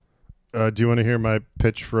Do you want to hear my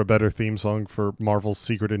pitch for a better theme song for Marvel's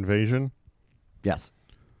Secret Invasion? Yes.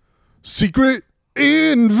 Secret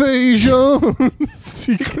Invasion.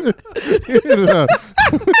 Secret.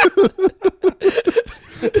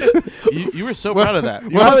 You were so proud of that.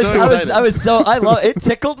 You well, were so excited. I was so I love it.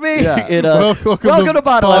 Tickled me. Yeah. Welcome to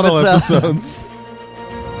Bottle Episodes.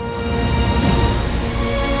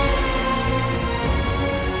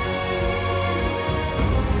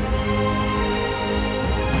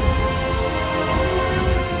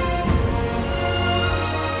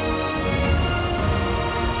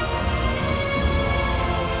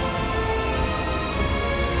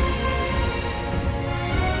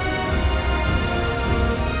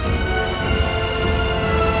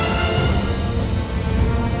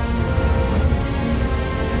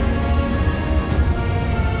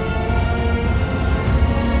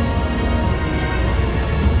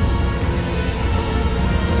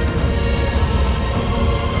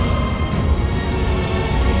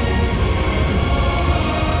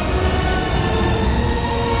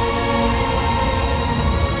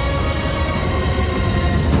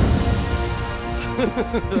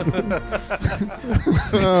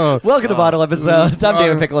 Welcome to Bottle Episodes. I'm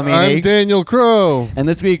David Piccolomini. I'm Daniel Crow. And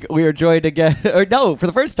this week we are joined again, for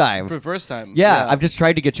the first time. For the first time. Yeah, I've just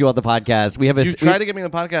tried to get you on the podcast. You tried to get me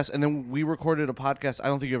on the podcast, and then we recorded a podcast I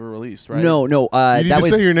don't think you ever released, right? No. You need to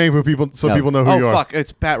say your name people know who you are. Oh, fuck.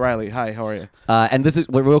 It's Pat Reilly. Hi, how are you? And this is,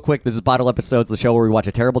 real quick, this is Bottle Episodes, the show where we watch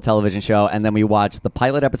a terrible television show, and then we watch the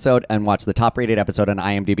pilot episode and watch the top-rated episode on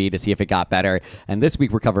IMDb to see if it got better. And this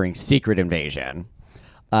week we're covering Secret Invasion.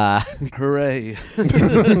 Hooray.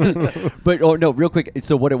 But no, real quick.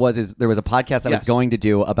 So what it was is there was a podcast I was going to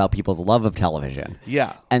do about people's love of television.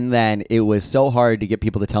 Yeah. And then it was so hard to get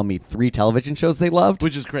people to tell me 3 television shows they loved.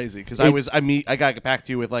 Which is crazy because I got back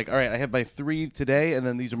to you with like, all right, I have my 3 today, and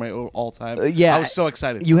then these are my all time. Yeah. I was so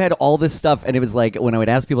excited. You had all this stuff, and it was like when I would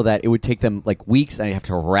ask people that, it would take them like weeks, and I'd have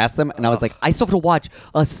to harass them. And I was like, I still have to watch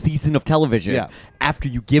a season of television after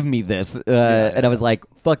you give me this. And I was like,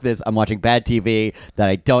 fuck this. I'm watching bad TV that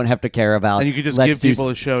I don't have to care about. And you could just give people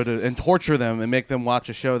a show and torture them and make them watch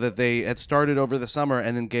a show that they had started over the summer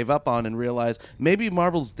and then gave up on and realized maybe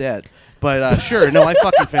Marvel's dead. But sure, no, I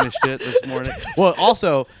fucking finished it this morning. Well,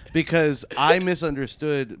 also because I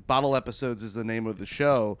misunderstood Bottle Episodes is the name of the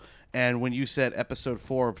show. And when you said episode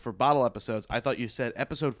 4 for Bottle Episodes, I thought you said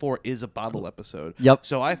episode 4 is a Bottle episode. Yep.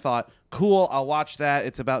 So I thought, cool, I'll watch that.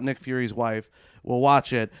 It's about Nick Fury's wife. We'll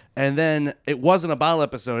watch it. And then it wasn't a Bottle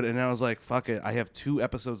episode, and I was like, fuck it. I have 2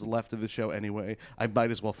 episodes left of the show anyway. I might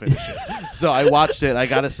as well finish it. So I watched it. I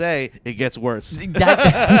got to say, it gets worse. By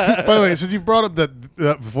the way, since you brought up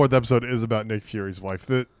that before the episode is about Nick Fury's wife,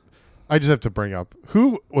 I just have to bring up,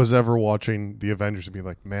 who was ever watching The Avengers and be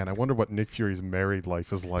like, man, I wonder what Nick Fury's married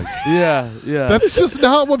life is like. Yeah. That's just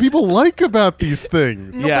not what people like about these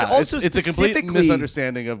things. No, yeah, but also it's a complete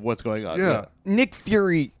misunderstanding of what's going on. Yeah. Nick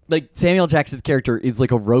Fury, like Samuel Jackson's character, is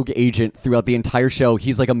like a rogue agent throughout the entire show.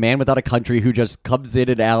 He's like a man without a country who just comes in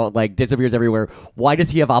and out, like disappears everywhere. Why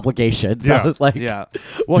does he have obligations? Yeah. Yeah.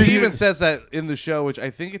 Well, he even says that in the show, which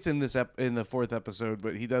I think it's in this in the 4th episode,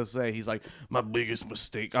 but he does say, he's like, my biggest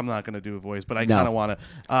mistake. I'm not going to do a voice, but I kind of want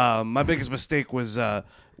to. My biggest mistake was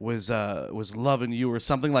loving you or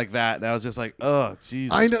something like that. And I was just like, oh,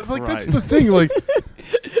 Jesus I know, Christ. like that's the thing. Like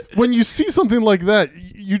when you see something like that,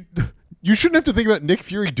 you shouldn't have to think about Nick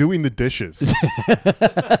Fury doing the dishes. It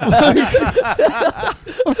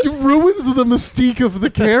ruins the mystique of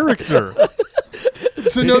the character.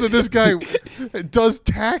 To know that this guy does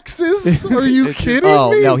taxes? Are you kidding me?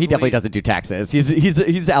 Oh no, he definitely doesn't do taxes.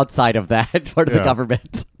 He's outside of that part of the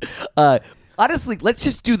government. Honestly, let's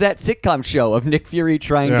just do that sitcom show of Nick Fury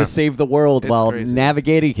trying to save the world while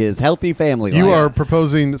navigating his healthy family life. You are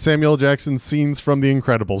proposing Samuel Jackson scenes from The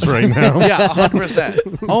Incredibles right now. Yeah,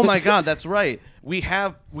 100%. Oh my God, that's right. We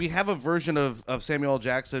have a version of Samuel L.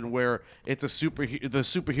 Jackson where it's the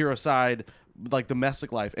superhero side, like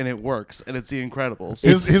domestic life, and it works, and it's The Incredibles.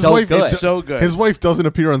 His so wife, good. It's so good. His wife doesn't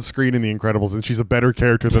appear on screen in The Incredibles, and she's a better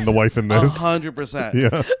character than the wife in this. 100%.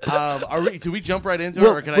 Yeah. Do we jump right into it,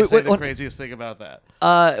 or can I say the craziest thing about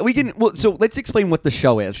that? We can. Well, so let's explain what the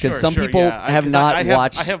show is, because some people have not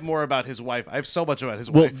watched. I have more about his wife. I have so much about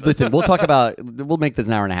his well, wife. Listen, we'll talk about. We'll make this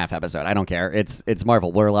an hour and a half episode. I don't care. It's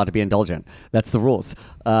Marvel. We're allowed to be indulgent. That's the rules.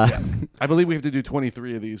 I believe we have to do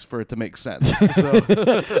 23 of these for it to make sense.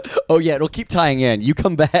 So. Oh yeah, keep tying in. You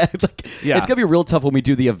come back. Like, Yeah. It's gonna be real tough when we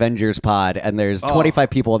do the Avengers pod, and there's 25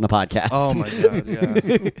 people on the podcast. Oh my god!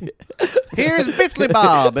 Yeah. Here's Bitly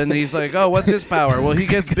Bob, and he's like, "Oh, what's his power?" Well, he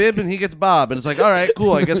gets Bib and he gets Bob, and it's like, "All right,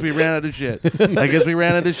 cool. I guess we ran out of shit.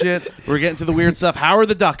 We're getting to the weird stuff. Howard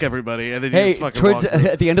the Duck, everybody." And then Hey, just fucking towards walk through.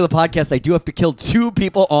 at the end of the podcast, I do have to kill 2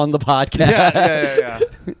 people on the podcast. Yeah.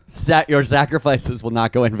 Your sacrifices will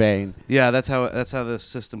not go in vain. Yeah, that's how the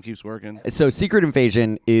system keeps working. So, Secret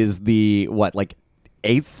Invasion is the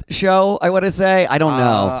 8th show? I want to say. I don't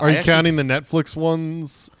know. Are you counting the Netflix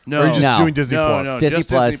ones? No. Or are you just No. doing Disney Plus? No, Disney just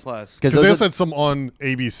Plus. Disney Plus. Because they also had some on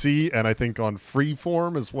ABC and I think on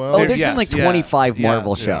Freeform as well. Oh, there's been like 25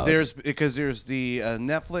 Marvel shows. There's the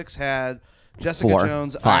Netflix had Jessica 4,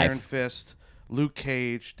 Jones, 5. Iron Fist, Luke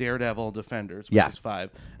Cage, Daredevil, Defenders, which Yeah. is 5,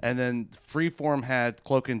 and then Freeform had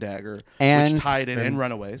Cloak and Dagger, And- which tied in, and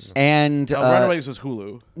Runaways. and Runaways was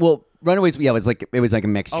Hulu. well, Runaways, yeah, it was like a Oh,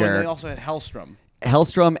 and mixture. they also had Hellstrom.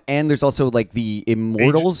 Hellstrom, and there's also like the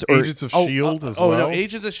Immortals. Agents of S.H.I.E.L.D. as well. Oh no,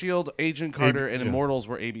 Agents of S.H.I.E.L.D., Agent Carter, and yeah. Immortals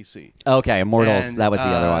were ABC. Okay, Immortals. And, that was the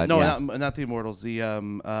other one. No, yeah. not the Immortals. The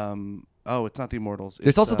it's not the Immortals.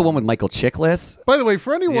 There's also the one with Michael Chiklis. By the way,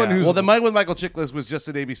 for anyone Yeah. who's Well, the Mike with Michael Chiklis was just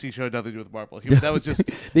an ABC show, nothing to do with Marvel. That was just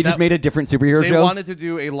They just made a different superhero They show. wanted to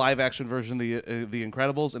do a live action version of the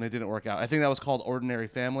Incredibles, and it didn't work out. I think that was called Ordinary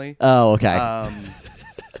Family. Oh, okay.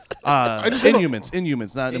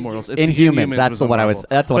 Inhumans, not Immortals. It's Inhumans, that's was the one I Marvel. was-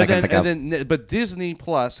 that's the one I couldn't then, think of. But Disney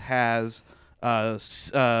Plus has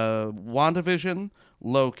WandaVision,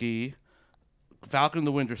 Loki, Falcon and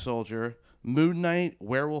the Winter Soldier, Moon Knight,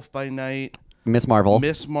 Werewolf by Night, Miss Marvel.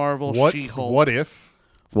 Miss Marvel, what? She-Hulk. What if?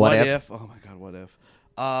 What if? Oh my God, what if?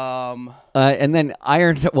 And then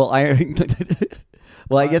Iron.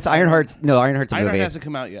 Well, I guess Ironheart's a Ironheart movie. hasn't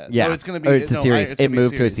come out yet. Yeah. No, it's going to Or be. it's a no, series. it's gonna It be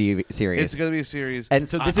moved to a series. series. It's going to be a series. And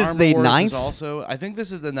so this is Armor the Wars 9th? Is also, I think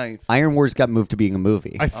this is the 9th. Iron Wars got moved to being a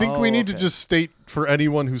movie. I think we need to okay. just state for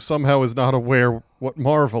anyone who somehow is not aware what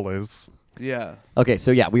Marvel is. Yeah. Okay, so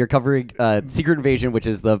yeah, we are covering Secret Invasion, which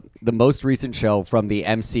is the most recent show from the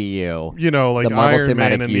MCU. You know, like The Marvel Iron Man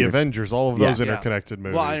Cinematic and the Universe. Avengers, all of those Yeah. interconnected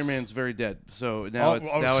movies. Well, Iron Man's very dead. So now it's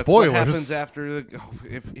what spoilers. happens after the. Oh,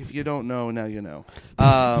 if you don't know, now you know.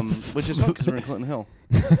 Which is fun because we're in Clinton Hill.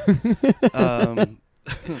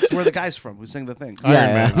 It's where the guy's from who sang the thing. Yeah,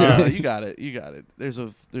 Iron Man. yeah. You got it. There's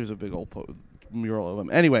a big old mural of him.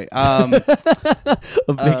 Anyway, Of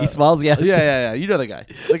Biggie Smalls, yeah. yeah. You know the guy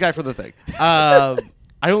from the thing. I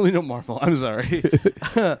only know Marvel. I'm sorry,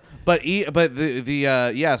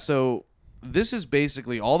 So this is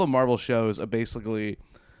basically all the Marvel shows. Are basically,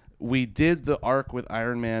 we did the arc with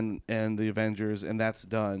Iron Man and the Avengers, and that's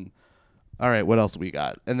done. All right, what else we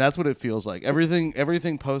got? And that's what it feels like. Everything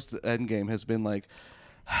post Endgame has been like,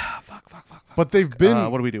 fuck. But they've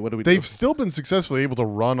been. What do we do? They've still been successfully able to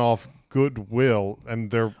run off goodwill, and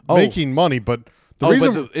they're making money. But the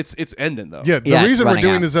reason but it's ending though. Yeah, the Yeah, it's reason we're running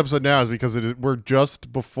doing out. this episode now is because we're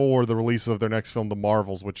just before the release of their next film, The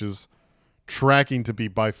Marvels, which is tracking to be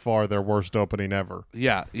by far their worst opening ever.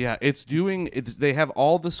 Yeah. They have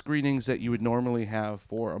all the screenings that you would normally have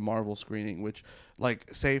for a Marvel screening, which,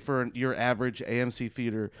 like, say for your average AMC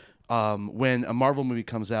theater, when a Marvel movie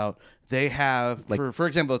comes out, they have, for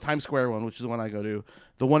example, the Times Square one, which is the one I go to,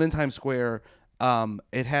 the one in Times Square,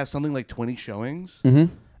 it has something like 20 showings.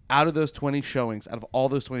 Mm-hmm. Out of all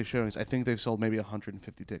those 20 showings, I think they've sold maybe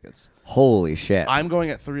 150 tickets. Holy shit. I'm going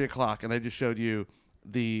at 3:00, and I just showed you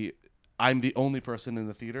I'm the only person in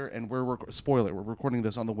the theater, and we're recording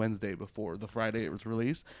this on the Wednesday before the Friday it was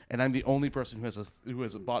released, and I'm the only person who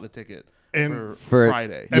has bought a ticket And for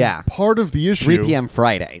Friday. And Yeah. part of the issue 3 p.m.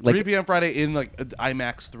 Friday. 3 p.m. Friday in like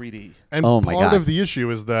IMAX 3D. And Oh my part God. of the issue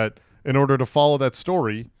is that in order to follow that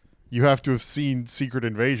story, you have to have seen Secret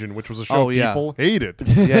Invasion, which was a show people hated.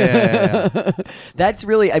 Yeah. That's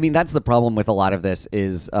really, I mean, that's the problem with a lot of this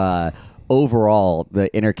is overall the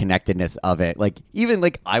interconnectedness of it. Like, even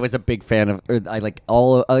like I was a big fan of, or I like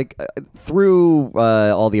all through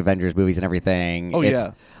all the Avengers movies and everything.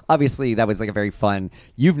 Yeah. Obviously, that was like a very fun.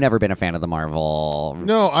 You've never been a fan of the Marvel.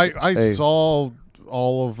 No, I saw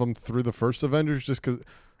all of them through the first Avengers just because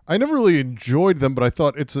I never really enjoyed them, but I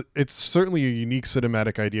thought it's certainly a unique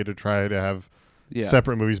cinematic idea to try to have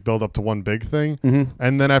separate movies build up to one big thing. Mm-hmm.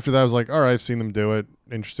 And then after that, I was like, all right, I've seen them do it.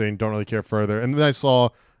 Interesting. Don't really care further. And then I saw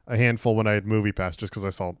a handful when I had Movie Pass just because I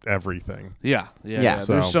saw everything. Yeah.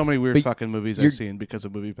 So- There's so many weird But fucking movies you're- I've seen because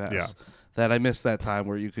of Movie Pass. Yeah. that I missed that time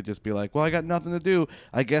where you could just be like, well, I got nothing to do.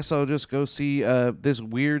 I guess I'll just go see this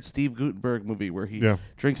weird Steve Guttenberg movie where he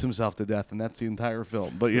drinks himself to death, and that's the entire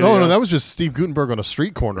film. But no, that was just Steve Gutenberg on a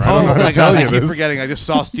street corner. I Oh don't know how my to tell God, I you keep this. forgetting. I just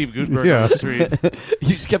saw Steve Guttenberg on the street. You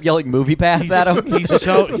just kept yelling movie pass at him.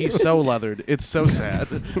 He's so leathered. It's so sad.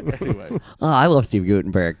 Anyway. Oh, I love Steve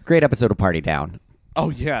Guttenberg. Great episode of Party Down. Oh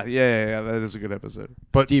yeah. That is a good episode.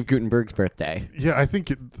 But Steve Guttenberg's birthday. yeah, I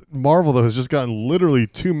think Marvel though has just gotten literally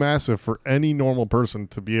too massive for any normal person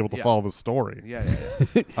to be able to follow the story. Yeah.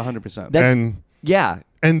 100%.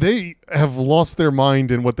 And they have lost their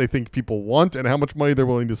mind in what they think people want and how much money they're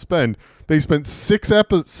willing to spend. They spent six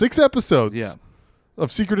episodes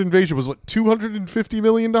of Secret Invasion was what, $250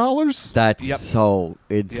 million? That's so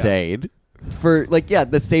insane. For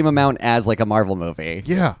the same amount as like a Marvel movie.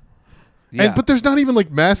 Yeah. Yeah. But there's not even like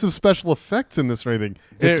massive special effects in this or anything.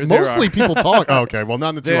 It's mostly people talk. Oh, okay, well, not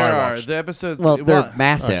in the two I watched. The episodes. Well, they're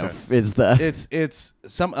massive. Okay. Is the It's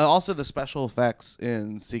some also the special effects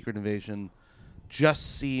in Secret Invasion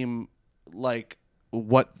just seem like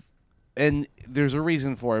what, and there's a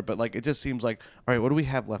reason for it, but like it just seems like, all right, what do we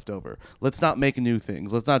have left over? Let's not make new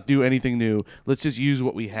things. Let's not do anything new. Let's just use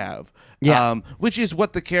what we have. Yeah. Which is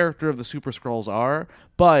what the character of the Super Skrulls are,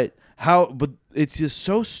 but it's just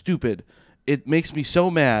so stupid. It makes me so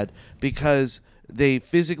mad because they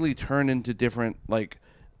physically turn into different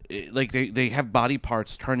they have body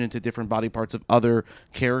parts turn into different body parts of other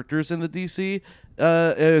characters in the DC,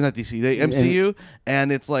 not DC, the MCU,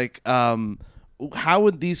 and it's like, how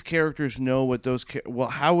would these characters know what those?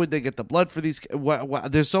 How would they get the blood for these?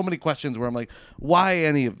 There's so many questions where I'm like, why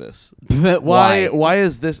any of this? Why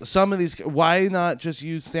is this? Some of these. Why not just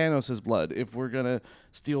use Thanos' blood if we're gonna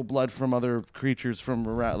steal blood from other creatures from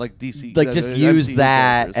around, like DC? like just use MCU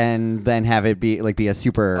that characters. and then have it be a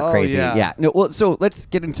super crazy. Yeah. No. Well, so let's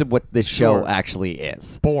get into what this show actually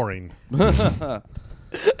is. Boring.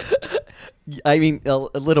 I mean, a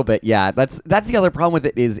little bit, yeah. That's the other problem with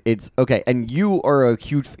it is it's okay. And you are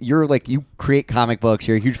you create comic books.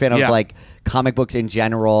 You're a huge fan of like comic books in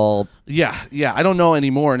general. Yeah. I don't know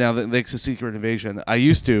anymore now that thanks to Secret Invasion. I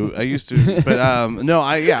used to, but no.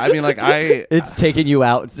 I mean, like It's taken you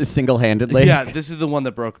out single-handedly. Yeah, this is the one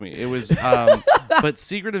that broke me. It was, but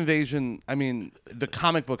Secret Invasion. I mean, the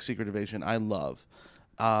comic book Secret Invasion. I love.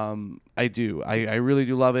 I do. I really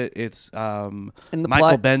do love it. It's And the Michael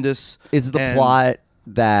plot Bendis. Is the plot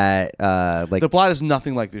that the plot is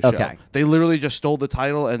nothing like this show. Okay. They literally just stole the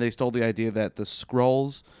title and they stole the idea that the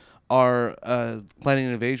Skrulls are planning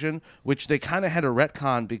an invasion, which they kind of had a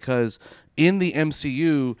retcon because in the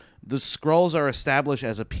MCU, the Skrulls are established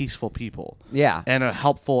as a peaceful people. Yeah. And are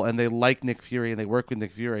helpful, and they like Nick Fury, and they work with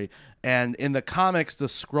Nick Fury. And in the comics, the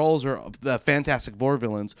Skrulls are the Fantastic Four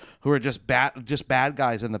villains who are just bad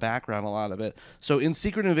guys in the background, a lot of it. So in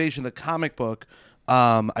Secret Invasion, the comic book,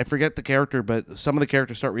 I forget the character, but some of the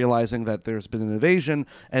characters start realizing that there's been an invasion,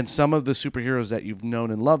 and some of the superheroes that you've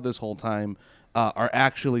known and loved this whole time are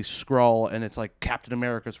actually Skrull, and it's like Captain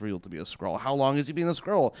America's real to be a Skrull. How long has he been a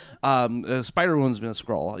Skrull? Spider-Woman's been a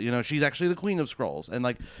Skrull. You know, she's actually the Queen of Skrulls, and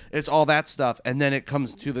like it's all that stuff. And then it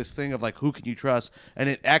comes to this thing of like, who can you trust? And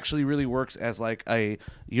it actually really works as like a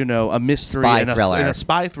mystery Spy and thriller. a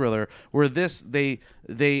spy thriller. Where this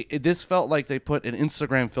this felt like they put an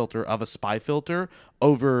Instagram filter of a spy filter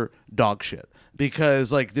over dog shit.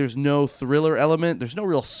 Because like there's no thriller element, there's no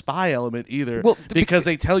real spy element either. Well, because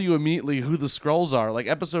they tell you immediately who the Skrulls are. Like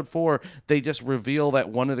episode 4, they just reveal that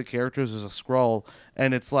one of the characters is a Skrull,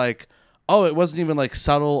 and it's like, oh, it wasn't even like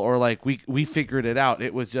subtle or like we figured it out.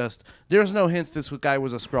 It was just there's no hints this guy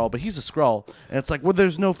was a Skrull, but he's a Skrull, and it's like, well,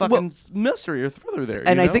 there's no fucking mystery or thriller there.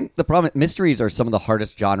 And you I know? think the problem, mysteries are some of the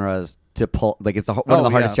hardest genres to pull. Like it's one of the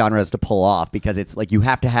hardest genres to pull off because it's like you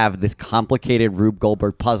have to have this complicated Rube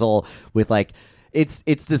Goldberg puzzle with like. It's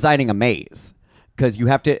designing a maze because you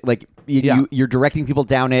have to like you're directing people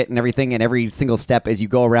down it and everything, and every single step as you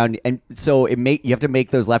go around, and so you have to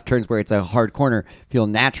make those left turns where it's a hard corner feel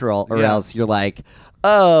natural, or else you're like,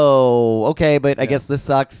 oh, okay, but I guess this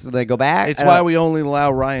sucks. And then I go back. It's why we only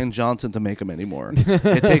allow Ryan Johnson to make them anymore.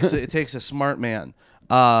 It takes a smart man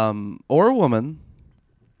or a woman.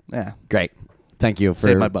 Yeah, great. Thank you for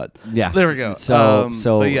save my butt. Yeah, there we go.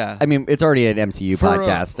 But yeah, I mean, it's already an MCU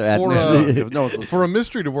podcast. For a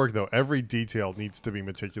mystery to work, though, every detail needs to be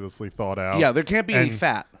meticulously thought out. Yeah, there can't be any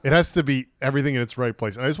fat. It has to be everything in its right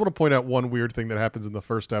place. And I just want to point out one weird thing that happens in the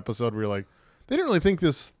first episode where you're like, they didn't really think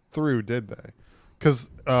this through, did they? Because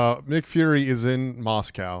Nick Fury is in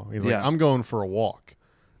Moscow. He's like, I'm going for a walk.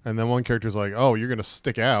 And then one character's like, oh, you're going to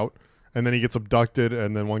stick out. And then he gets abducted.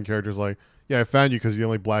 And then one character's like, yeah, I found you because you're the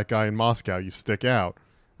only black guy in Moscow. You stick out.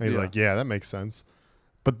 And he's like, yeah, that makes sense.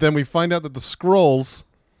 But then we find out that the Skrulls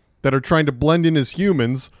that are trying to blend in as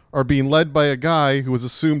humans are being led by a guy who has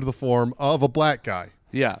assumed the form of a black guy.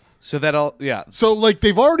 Yeah. So that all. Yeah. So, like,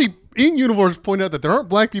 they've already, in universe, pointed out that there aren't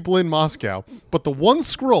black people in Moscow, but the one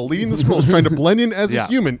Skrull leading the Skrulls trying to blend in as a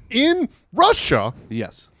human in Russia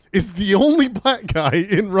Yes. is the only black guy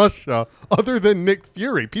in Russia other than Nick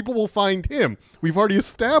Fury. People will find him. We've already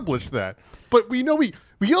established that. But we know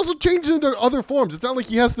he also changes into other forms. It's not like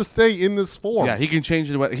he has to stay in this form. Yeah, he can change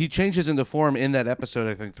into what he changes into form in that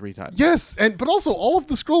episode. I think 3 times. Yes, but also all of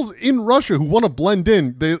the Skrulls in Russia who want to blend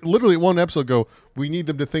in, they literally one episode go, we need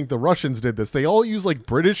them to think the Russians did this. They all use like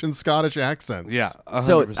British and Scottish accents. Yeah. 100%.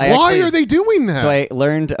 So Why are they doing that? So I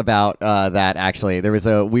learned about that, actually. There was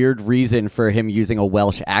a weird reason for him using a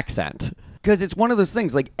Welsh accent. Because it's one of those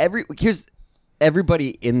things, like, here's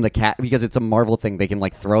everybody in the because it's a Marvel thing, they can,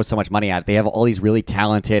 like, throw so much money at it. They have all these really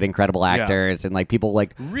talented, incredible actors, and, like, people,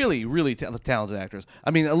 like... Really, really talented actors. I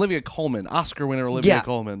mean, Olivia Colman, Oscar winner Olivia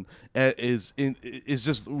Colman, is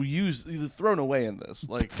just thrown away in this.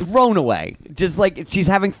 Like, thrown away. Just, like, she's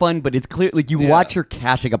having fun, but it's clear, like, you watch her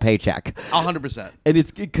cashing a paycheck. 100%. And it's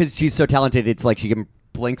because she's so talented, it's like she can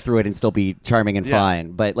blink through it and still be charming and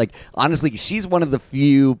fine. But, like, honestly, she's one of the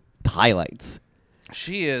few highlights.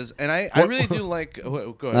 She is, and I really do like.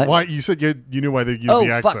 Go ahead. Why you said you knew why they use the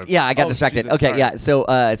accent? Fuck. Yeah, I got distracted. Jesus, okay, sorry.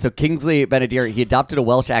 yeah. So Kingsley Benadir, he adopted a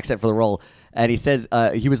Welsh accent for the role, and he says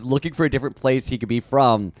he was looking for a different place he could be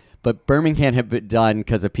from, but Birmingham had been done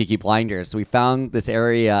because of Peaky Blinders. So we found this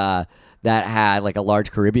area that had like a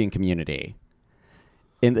large Caribbean community.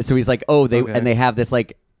 So he's like, they have this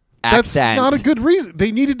like accent. That's not a good reason.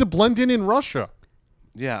 They needed to blend in Russia.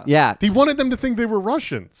 Yeah. Yeah. He wanted them to think they were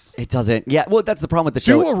Russians. It doesn't. Yeah. Well, that's the problem with the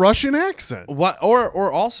show. Do a Russian accent. What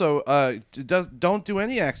or also don't do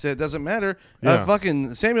any accent. It doesn't matter. Yeah.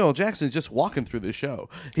 Fucking Samuel L. Jackson is just walking through the show.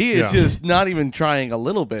 He is Yeah. just not even trying a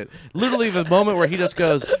little bit. Literally, the moment where he just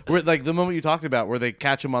goes, like the moment you talked about, where they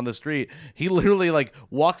catch him on the street, he literally like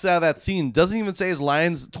walks out of that scene, doesn't even say his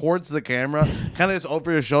lines towards the camera, kind of just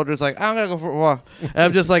over his shoulders, like I'm gonna go for a walk. And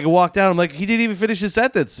I'm just like walked out. I'm like, he didn't even finish his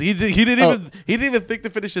sentence. He didn't even think to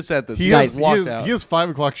finish his sentence. He just has walked out. 5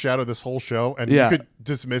 o'clock shadow this whole show, and Yeah. you could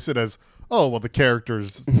dismiss it as, oh well, the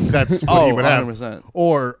characters. That's what he would have. 100%.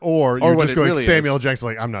 Or you're what just it going really Samuel is. Jackson,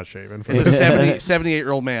 like I'm not shaving for It's a this.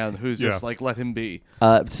 78-year-old man who's just Yeah. like, let him be.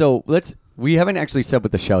 So we haven't actually said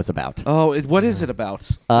what the show's about. Oh, what is it about?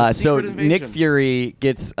 So Secret invasion. Nick Fury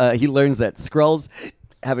gets he learns that Skrulls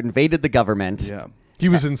have invaded the government. Yeah. He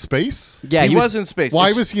was in space. Yeah, he was in space.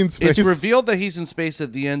 Why was he in space? It's revealed that he's in space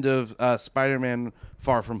at the end of Spider-Man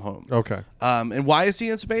Far From Home. Okay. And why is he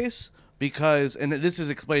in space? Because, and this is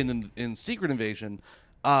explained in Secret Invasion,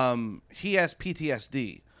 he has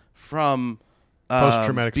PTSD from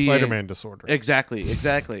Post-traumatic being- Spider-Man disorder. Exactly.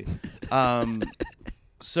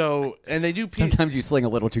 So, and they do Sometimes you sling a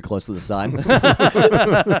little too close to the sun.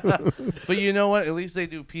 but you know what? At least they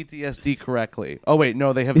do PTSD correctly. Oh wait,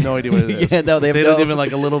 no, they have no idea what it is. Yeah, no, they have don't no- even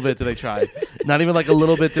like a little bit. Do they try? Not even like a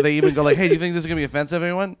little bit. Do they even go like, "Hey, do you think this is gonna be offensive,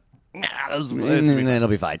 everyone?" Nah, it's gonna be It'll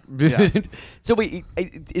be fine. Yeah. So wait,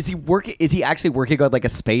 is he working? Is he actually working on like a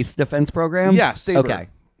space defense program? Yeah, Saber. Okay.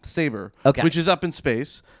 Saber. Okay. Which is up in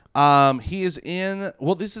space. He is in.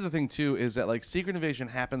 Well, this is the thing too, is that like Secret Invasion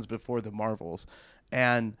happens before the Marvels,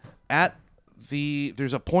 and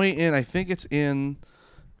there's a point in, I think it's in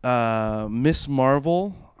Miss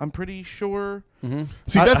Marvel. I'm pretty sure. Mm-hmm.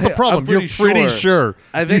 See, that's the problem. You're pretty sure.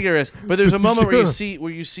 I think there is, but there's a moment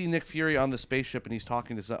where you see Nick Fury on the spaceship and he's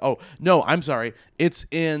talking to. Oh no, I'm sorry. It's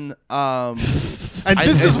in. And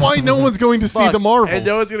this is why no one's going to see the Marvels. And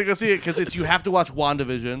no one's going to go see it because you have to watch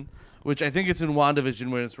WandaVision, which I think it's in WandaVision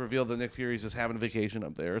when it's revealed that Nick Fury's just having a vacation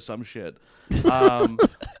up there or some shit.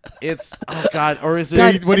 It's oh god, or is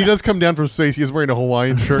it When he does come down from space, he is wearing a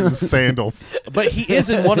Hawaiian shirt and sandals. But he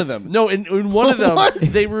is in one of them. No, in one of them, What?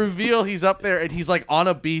 they reveal he's up there and he's like on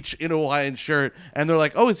a beach in a Hawaiian shirt, and they're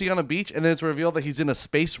like, "Oh, is he on a beach?" And then it's revealed that he's in a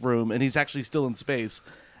space room and he's actually still in space.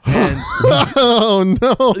 And Oh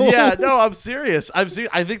no! yeah, no, I'm serious. I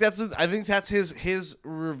think that's his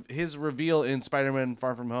reveal in Spider-Man: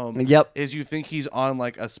 Far From Home. Yep. Is you think he's on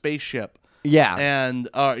like a spaceship. Yeah. And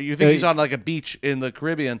you think he's on like a beach in the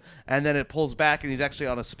Caribbean, and then it pulls back and he's actually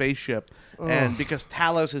on a spaceship. And because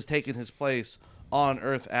Talos has taken his place on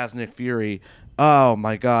Earth as Nick Fury, oh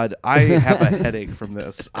my God, I have a headache from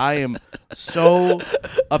this. I am so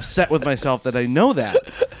upset with myself that I know that.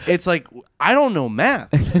 It's like, I don't know math.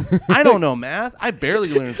 I barely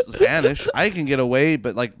learn Spanish. I can get away,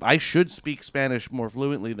 but like I should speak Spanish more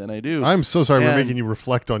fluently than I do. I'm so sorry we're And making you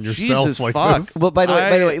reflect on yourself Jesus like fuck. this. Well, by the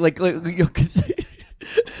way, like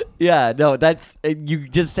Yeah, no, that's you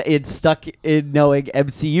just it's stuck in knowing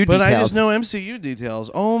MCU But details. I just know MCU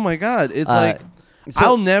details. Oh my god, it's so-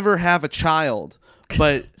 I'll never have a child,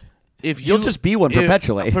 but if You'll just be one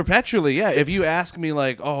perpetually. Perpetually, yeah. If you ask me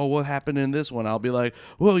like, oh, what happened in this one, I'll be like,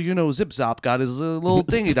 well, Zip Zop got his little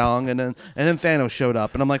dingy dong, and then Thanos showed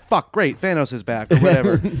up, and I'm like, fuck, great, Thanos is back, or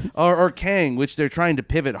whatever. or Kang, which they're trying to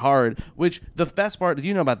pivot hard. Which the best part,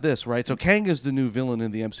 you know about this, right? So Kang is the new villain in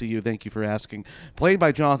the MCU. Thank you for asking. Played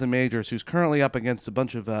by Jonathan Majors, who's currently up against a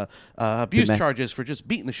bunch of abuse charges for just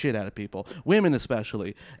beating the shit out of people, women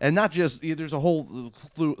especially, and not just. There's a whole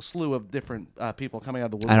slew of different people coming out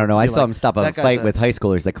of the woodwork. I don't know. I saw him stop a that guy's fight with high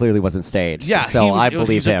schoolers that clearly wasn't staged. Yeah, so I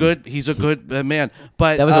believe him. He's a good man.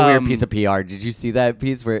 But That was a weird piece of PR. Did you see that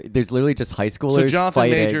piece where there's literally just high schoolers So Jonathan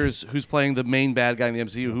fighting? Majors, who's playing the main bad guy in the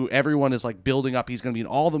MCU, who everyone is like building up. He's going to be in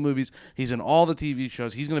all the movies. He's in all the TV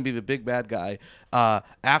shows. He's going to be the big bad guy.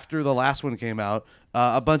 After the last one came out,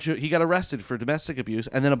 he got arrested for domestic abuse,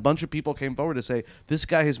 and then a bunch of people came forward to say this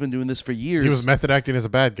guy has been doing this for years. He was method acting as a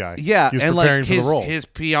bad guy. Yeah, he was and preparing like for the role. his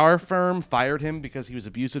PR firm fired him because he was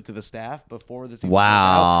abusive to the staff before this. Even Wow.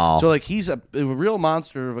 came out. So like he's a real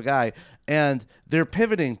monster of a guy, and they're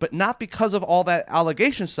pivoting, but not because of all that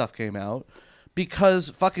allegation stuff came out. Because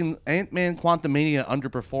fucking Ant-Man Quantumania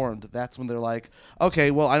underperformed. That's when they're like, okay,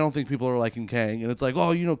 well, I don't think people are liking Kang. And it's like,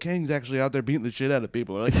 oh, Kang's actually out there beating the shit out of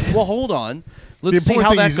people. They're like, well, hold on. Let's see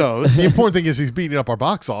how that goes. The important thing is he's beating up our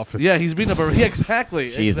box office. Yeah, he's beating up our... Yeah, exactly.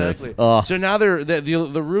 Jesus. Exactly. So now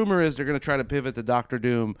the rumor is they're going to try to pivot to Doctor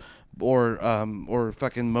Doom or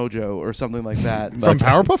fucking Mojo or something like that. From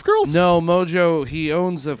Powerpuff Girls? No, Mojo, he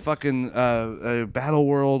owns a fucking a battle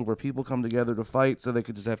world where people come together to fight so they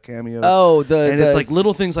could just have cameos. Oh, it's like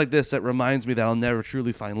little things like this that reminds me that I'll never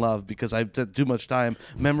truly find love because I've spent too much time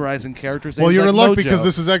memorizing characters. Well, you're like in luck Mojo. because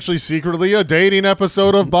this is actually secretly a dating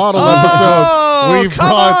episode of Bottle Oh, episode. We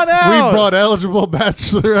brought eligible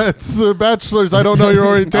bachelorettes or bachelors. I don't know your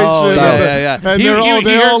orientation. Yeah. And He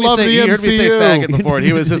they all love the He heard me say MCU. faggot before. And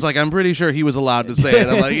he was just like, I'm pretty sure he was allowed to say it.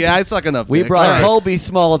 I'm like, yeah, I suck enough. We dick. brought All right. Colby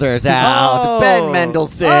Smulders out, Oh. Ben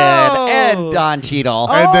Mendelsohn, Oh. and Don Cheadle.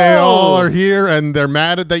 And they all are here, and they're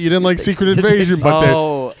mad at that you didn't like Secret Invasion, but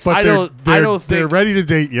I don't they're think ready to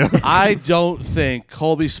date you. I don't think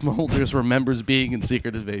Colby Smulders remembers being in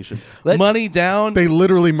Secret Invasion. Let's- Money down. They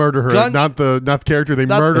literally murder her, Gun- not the character. They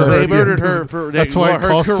Not- murder her. They at the murdered end. her for That's why it her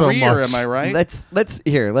costs so career. much. Am I right? Let's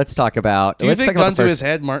talk about. Do you let's think talk about gun the to first, his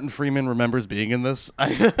head, Martin Freeman remembers being in this?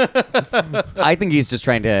 I think he's just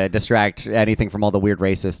trying to distract anything from all the weird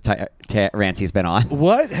racist rants he's been on.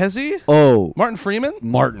 What has he? Oh, Martin Freeman?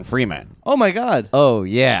 Martin Freeman. Oh my God! Oh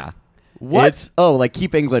yeah. What? Like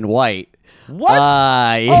keep England white. What?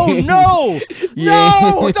 Oh no! Yeah.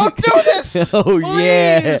 No! Don't do this! Oh,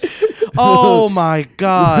 yeah. Please! Oh my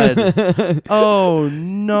God! Oh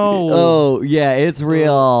no! Oh yeah, it's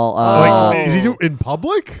real. Like, is he in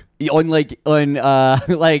public? It's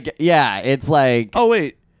like Oh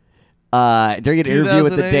wait. during an interview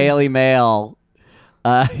with the 2008? Daily Mail,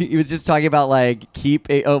 he was just talking about like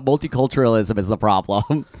multiculturalism is the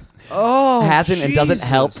problem. Oh, Hasn't and doesn't Jesus.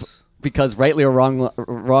 help because rightly or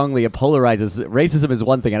wrongly it polarizes. Racism is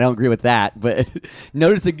one thing. I don't agree with that, but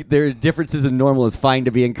noticing there are differences in normal is fine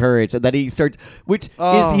to be encouraged. And then he starts,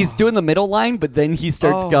 he's doing the middle line, but then he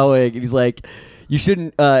starts going and he's like, you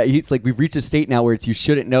shouldn't. He's like, we've reached a state now where it's you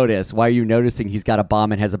shouldn't notice. Why are you noticing? He's got a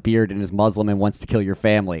bomb and has a beard and is Muslim and wants to kill your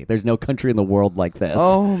family. There's no country in the world like this.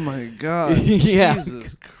 Oh my God! Yeah.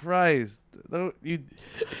 Jesus Christ!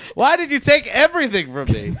 Why did you take everything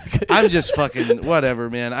from me? I'm just fucking whatever,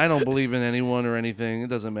 man. I don't believe in anyone or anything. It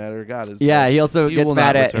doesn't matter. God is. Yeah, he also He gets will mad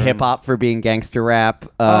not at return. hip hop for being gangster rap.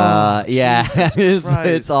 Jesus Christ.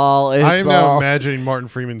 It's all. I am now imagining Martin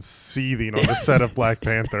Freeman seething on the set of Black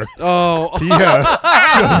Panther. Oh Yeah,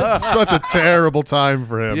 just such a terrible time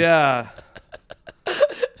for him. yeah.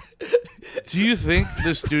 Do you think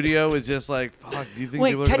the studio is just like, fuck? Do you think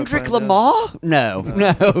Wait, people are gonna Kendrick find Lamar? No.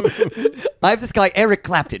 I have this guy Eric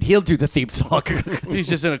Clapton. He'll do the theme song. He's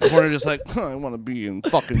just in a corner, just like, I want to be in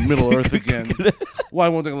fucking Middle Earth again. Why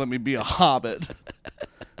won't they let me be a hobbit?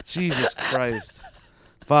 Jesus Christ.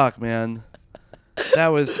 Fuck, man. That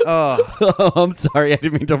was Oh, I'm sorry. I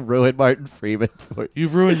didn't mean to ruin Martin Freeman for you.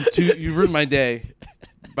 you've ruined my day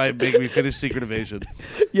by making me finish Secret Invasion.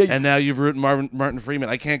 Yeah. And now you've ruined Martin Freeman.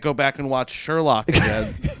 I can't go back and watch Sherlock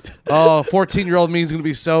again. 14-year-old me is going to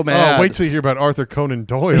be so mad. Oh, wait till you hear about Arthur Conan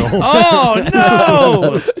Doyle. Oh,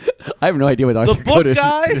 no! I have no idea what Arthur The book Conan-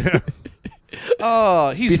 guy?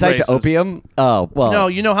 Oh, he's Besides racist. opium? Oh, well. No,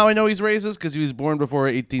 you know how I know he's racist? Because he was born before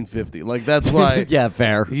 1850. Like, that's why. Yeah,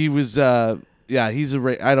 fair. He was, he's a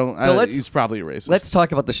he's probably a racist. Let's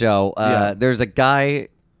talk about the show. Yeah. There's a guy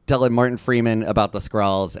telling Martin Freeman about the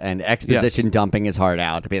Skrulls and exposition dumping his heart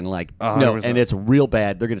out, being like, no, 100%. and it's real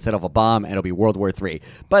bad. They're going to set off a bomb, and it'll be World War III.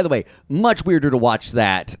 By the way, much weirder to watch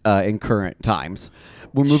that in current times.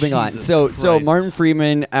 We're moving on. So Martin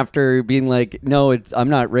Freeman, after being like, no, I'm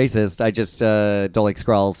not racist. I just don't like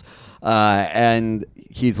Skrulls. And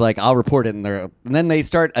he's like, I'll report it. And then they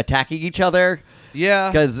start attacking each other.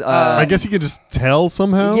 Yeah. Because I guess he could just tell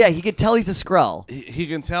somehow. Yeah, he could tell he's a Skrull. He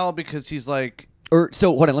can tell because he's like...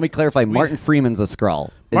 So hold on, let me clarify. Martin Freeman's a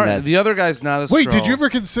Skrull. The other guy's not a Skrull. Wait, did you ever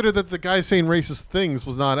consider that the guy saying racist things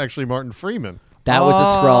was not actually Martin Freeman? That was a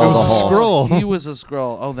Skrull. It was a Skrull. He was a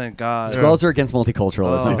Skrull. Oh, thank God. Skrulls are against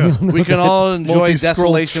multiculturalism. We can all enjoy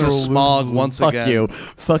desolation of smog once again.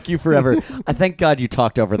 Fuck you forever. I thank God you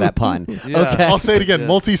talked over that pun. Yeah. Okay. I'll say it again.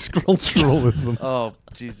 Multi-scrollturalism. Oh,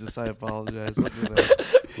 Jesus, I apologize. Look at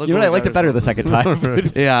that. You know what? I liked it better the second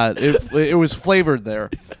time. Yeah, it was flavored there.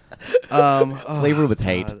 Flavor with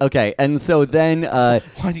hate. God. Okay, and so then...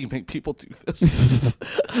 why do you make people do this?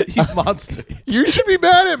 You monster. You should be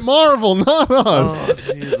mad at Marvel, not us.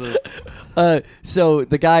 Oh, Jesus. So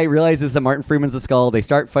the guy realizes that Martin Freeman's a Skrull. They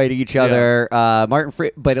start fighting each other.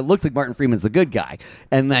 But it looks like Martin Freeman's the good guy.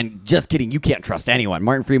 And then, just kidding, you can't trust anyone.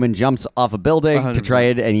 Martin Freeman jumps off a building 100%. To try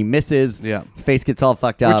it, and he misses. Yeah. His face gets all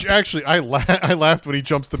fucked up. Which actually, I laughed when he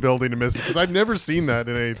jumps the building and misses because I've never seen that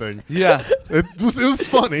in anything. Yeah, it was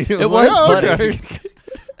funny. It was funny. Okay.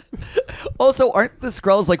 Also, aren't the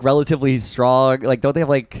Skrulls like relatively strong? Like, don't they have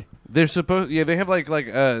like? They're supposed. Yeah, they have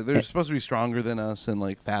they're supposed to be stronger than us and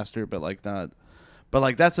like faster, but like not. But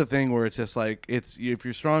like that's the thing where it's just like if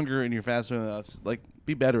you're stronger and you're faster than us, like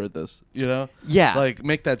be better at this, you know? Yeah. Like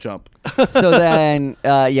make that jump. So then,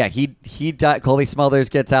 he Colby Smulders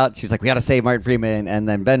gets out. She's like, we got to save Martin Freeman, and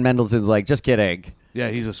then Ben Mendelsohn's like, just kidding. Yeah,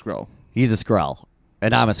 he's a Skrull. He's a Skrull,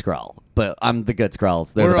 and I'm a Skrull, but I'm the good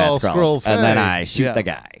Skrulls. They're We're the bad all Skrulls, and then hey. I shoot the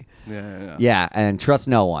guy. Yeah. Yeah, and trust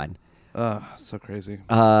no one. So crazy.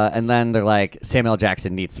 And then they're like, Samuel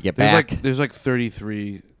Jackson needs to get back. There's like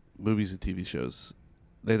 33 movies and TV shows.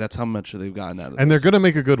 That's how much they've gotten out of it. And they're going to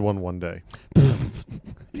make a good one day.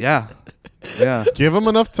 Yeah. Give them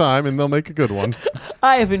enough time and they'll make a good one.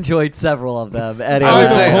 I have enjoyed several of them. Anyway. I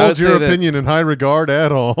don't I hold would your say opinion in high regard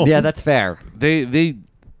at all. Yeah, that's fair. They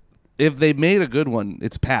if they made a good one,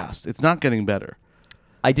 it's past. It's not getting better.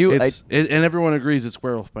 I do. And everyone agrees it's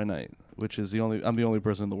Werewolf by Night, which is I'm the only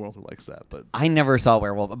person in the world who likes that. But I never saw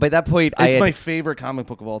Werewolf. By that point, it's my favorite comic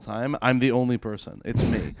book of all time. I'm the only person. It's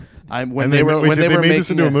me. Did they make this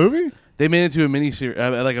into a movie? They made it into a mini series,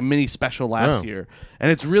 like a mini special last year,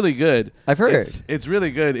 and it's really good. I've heard it's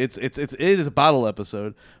really good. It is a bottle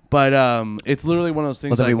episode, but it's literally one of those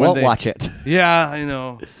things. Well, then we won't watch it. Yeah, I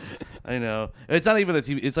know. It's not even a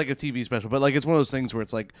TV. It's like a TV special, but like it's one of those things where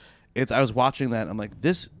it's like, I was watching that. And I'm like,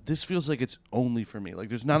 this feels like it's only for me. Like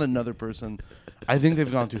there's not another person. I think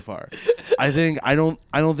they've gone too far. I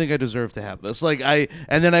don't think I deserve to have this. And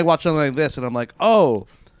then I watch something like this, and I'm like, oh.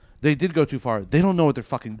 They did go too far. They don't know what they're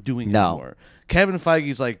fucking doing anymore. Kevin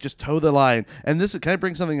Feige's like, just toe the line. And can I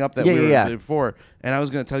bring something up that we were before? And I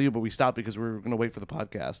was going to tell you, but we stopped because we were going to wait for the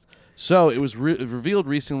podcast. So it was revealed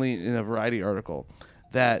recently in a Variety article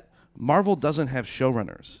that Marvel doesn't have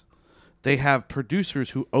showrunners. They have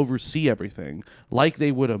producers who oversee everything like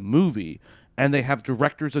they would a movie. And they have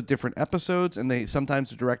directors of different episodes, and sometimes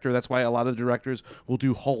the director, that's why a lot of directors will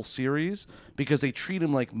do whole series, because they treat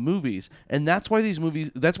them like movies. And that's why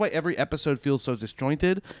that's why every episode feels so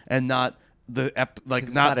disjointed and not not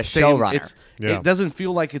a showrunner. It doesn't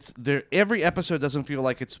feel like it's there. Every episode doesn't feel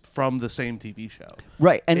like it's from the same TV show.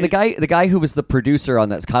 Right. And the guy who was the producer on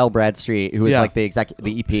this, Kyle Bradstreet, who was like the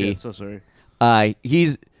EP. Shit, so sorry.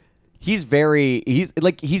 He's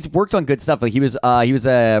worked on good stuff. Like he was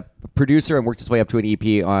a producer and worked his way up to an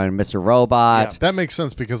EP on Mr. Robot. Yeah, that makes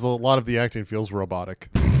sense because a lot of the acting feels robotic.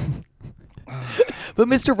 But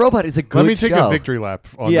Mr. Robot is a good show. Let me take a victory lap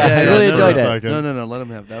on that. I really enjoyed it. No, let him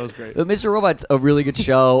have. That was great. But Mr. Robot's a really good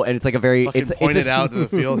show, and it's like a very pointed out to the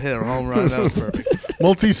field, hit a home run. That was perfect.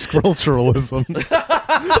 Multi-scrollturalism.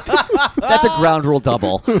 That's a ground rule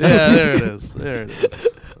double. Yeah, there it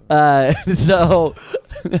is. So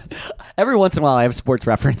every once in a while, I have sports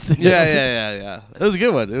references. Yeah. It was a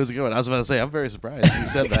good one. I was about to say, I'm very surprised you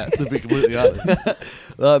said that, to be completely honest.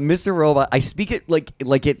 Mr. Robot, I speak it like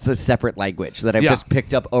it's a separate language that I've just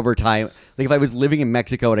picked up over time. Like if I was living in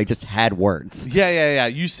Mexico and I just had words. Yeah.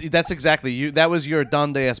 You see, that's exactly you. That was your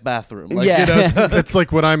Donde-ass bathroom. Like, It's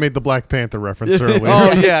like when I made the Black Panther reference earlier.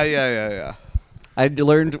 Oh yeah. I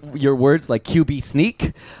learned your words like QB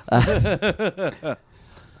sneak.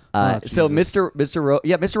 So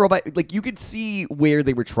Mr. Robot, like you could see where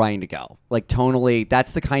they were trying to go. Like tonally,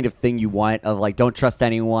 that's the kind of thing you want of like don't trust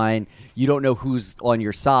anyone. You don't know who's on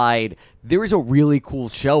your side. There is a really cool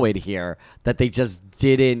show in here that they just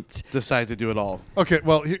didn't decide to do it all. Okay,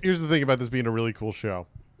 well, here's the thing about this being a really cool show.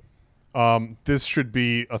 This should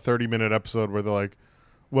be a 30-minute episode where they're like,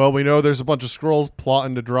 well, we know there's a bunch of Skrulls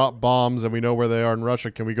plotting to drop bombs, and we know where they are in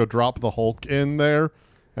Russia. Can we go drop the Hulk in there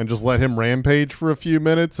and just let him rampage for a few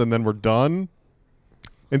minutes, and then we're done?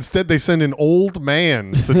 Instead, they send an old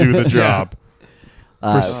man to do the job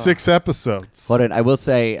for 6 episodes. Hold on, I will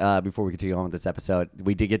say, before we continue on with this episode,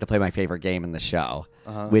 we did get to play my favorite game in the show,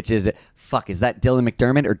 which is, is that Dylan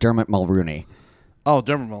McDermott or Dermot Mulrooney? Oh,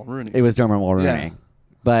 Dermot Mulrooney. It was Dermot Mulrooney. Yeah.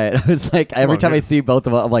 But I was like, every time I see both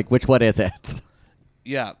of them, I'm like, which one is it?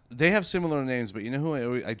 Yeah, they have similar names, but you know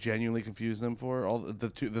who I genuinely confuse them for? All the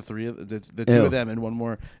two Ew. of them, and one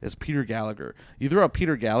more is Peter Gallagher. You throw out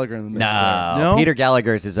Peter Gallagher in the mix. No, Peter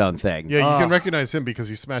Gallagher is his own thing. Yeah, you can recognize him because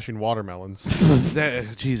he's smashing watermelons.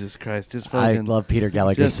 Jesus Christ, just I fucking. love Peter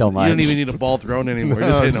Gallagher so much. You don't even need a ball thrown anymore.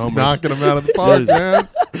 Just hitting homers. Knocking him out of the park, man.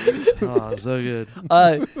 Oh, so good.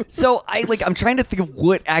 So I'm trying to think of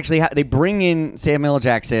what actually they bring in Samuel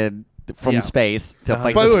Jackson from space to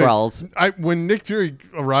fight the Skrulls. When Nick Fury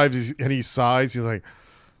arrives and he sighs, he's like,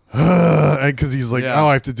 because he's like, oh,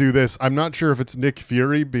 I have to do this. I'm not sure if it's Nick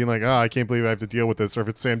Fury being like, I can't believe I have to deal with this, or if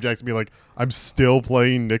it's Sam Jackson being like, I'm still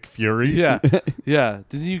playing Nick Fury. Yeah, yeah.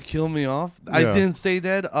 Didn't you kill me off? Yeah. I didn't stay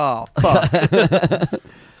dead. Oh, fuck.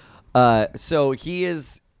 So he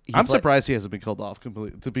is. I'm surprised he hasn't been killed off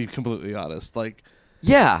completely. To be completely honest, like,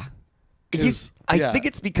 yeah, I think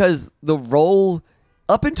it's because the role.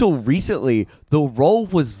 Up until recently, the role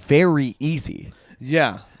was very easy.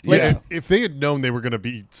 Yeah. If they had known they were going to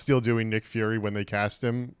be still doing Nick Fury when they cast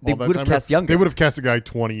him, they would have cast younger. They would have cast a guy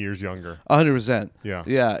 20 years younger. 100%. Yeah.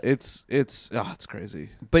 Yeah. It's crazy.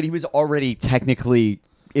 But he was already technically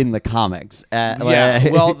in the comics. Yeah.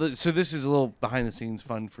 Well, so this is a little behind the scenes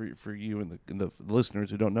fun for you and the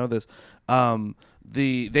listeners who don't know this. The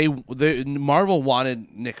Marvel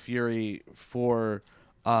wanted Nick Fury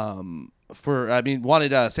wanted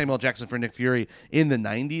Samuel Jackson for Nick Fury in the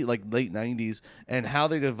late 90s, and how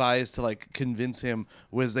they devised to convince him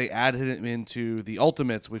was they added him into the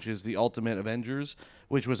Ultimates, which is the Ultimate Avengers,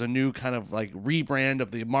 which was a new kind of rebrand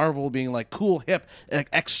of the Marvel being cool, hip,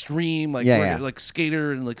 extreme,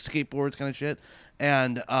 skater and skateboards kind of shit.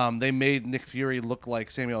 And they made Nick Fury look like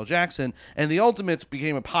Samuel Jackson, and the Ultimates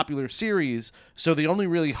became a popular series. So the only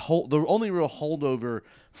real holdover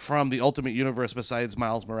from the Ultimate Universe besides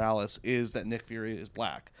Miles Morales is that Nick Fury is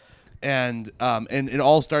black, and it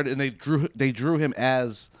all started, and they drew him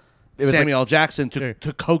as Samuel Jackson to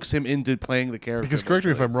coax him into playing the character. Because correct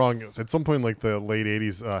me if I'm wrong, at some point the late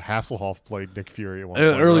 80s, Hasselhoff played Nick Fury at one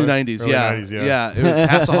point. Early right? 90s, Early yeah. 90s, yeah. It was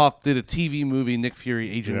Hasselhoff did a TV movie, Nick Fury,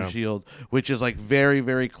 Agent of S.H.I.E.L.D., which is very,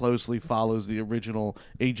 very closely follows the original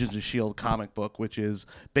Agents of S.H.I.E.L.D. comic book, which is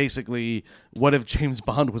basically, what if James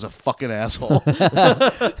Bond was a fucking asshole? You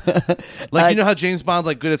know how James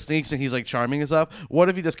Bond's good at sneaks and he's charming and stuff? What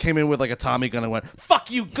if he just came in with a Tommy gun and went, fuck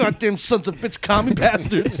you goddamn sons of bitch commie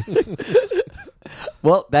bastards?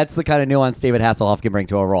 Well, that's the kind of nuance David Hasselhoff can bring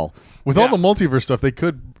to a role. With all the multiverse stuff, they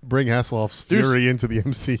could bring Hasselhoff's Fury into the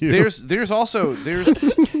MCU. There's also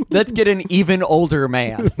let's get an even older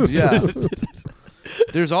man. Yeah.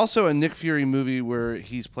 There's also a Nick Fury movie where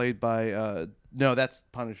he's played by no, that's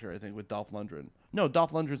Punisher, I think, with Dolph Lundgren. No,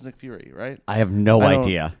 Dolph Lundgren's Nick Fury, right? I have no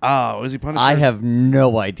idea. Oh, is he Punisher? I have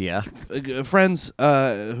no idea. Friends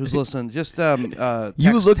who's listening, just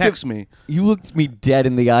text me. You looked me dead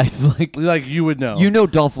in the eyes like you would know. You know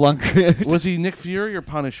Dolph Lundgren. Was he Nick Fury or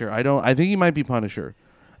Punisher? I think he might be Punisher.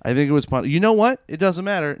 I think it was Punisher. You know what? It doesn't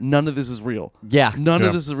matter. None of this is real. Yeah. None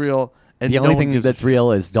of this is real. And the only thing that's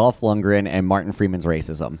real is Dolph Lundgren and Martin Freeman's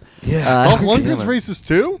racism. Yeah. Dolph Lundgren's racist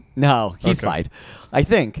too? No, he's fine. I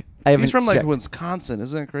think. He's from Wisconsin.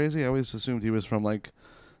 Isn't that crazy? I always assumed he was from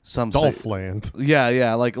some Dolph land. Yeah,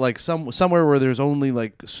 somewhere where there's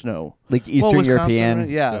only snow. Eastern European. Right?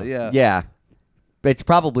 Yeah. Yeah. It's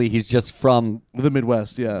probably he's just from the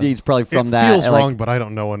Midwest, yeah. He's probably from it that. It feels wrong, but I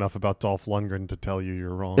don't know enough about Dolph Lundgren to tell you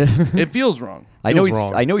you're wrong. It feels wrong. I know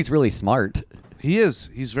he's really smart. He is.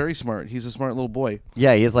 He's very smart. He's a smart little boy.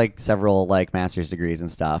 Yeah, he has several master's degrees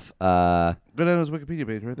and stuff. Go down his Wikipedia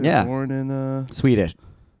page right there. Yeah. Born in Sweden.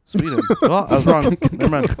 Oh, I was wrong. Never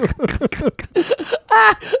mind.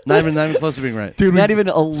 Not even close to being right. Dude, not even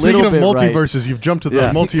a little bit Speaking of multiverses, right. You've jumped to the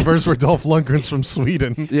multiverse where Dolph Lundgren's from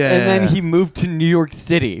Sweden. Yeah. And then he moved to New York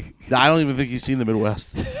City. I don't even think he's seen the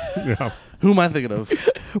Midwest. Yeah. Who am I thinking of?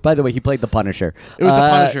 By the way, he played the Punisher. It was the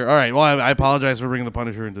Punisher. All right. Well, I apologize for bringing the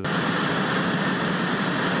Punisher into this.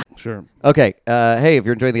 Sure. Okay. Hey, if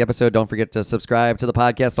you're enjoying the episode, don't forget to subscribe to the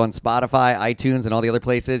podcast on Spotify, iTunes, and all the other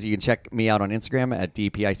places. You can check me out on Instagram at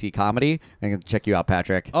DPIC Comedy. I can check you out,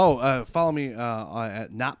 Patrick. Oh, follow me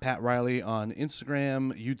at Not Pat Reilly on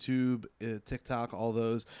Instagram, YouTube, TikTok, all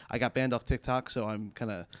those. I got banned off TikTok, so I'm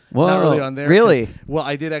kind of not really on there. Really? Well,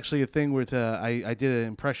 I did actually a thing where I did an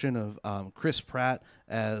impression of Chris Pratt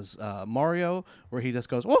as Mario, where he just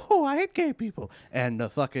goes, "Whoa, I hate gay people," and the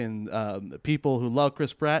fucking people who love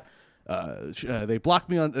Chris Pratt, they blocked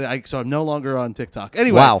me on, so I'm no longer on TikTok.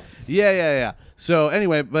 Anyway, Wow. Yeah. So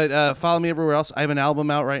anyway, but follow me everywhere else. I have an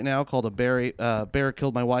album out right now called Bear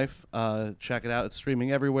Killed My Wife. Check it out. It's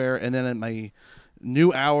streaming everywhere. And then at my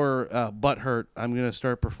new hour, Butthurt, I'm gonna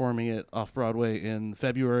start performing it off Broadway in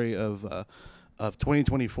February of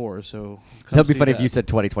 2024. So That'd be funny if you said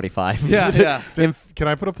 2025. Yeah. Can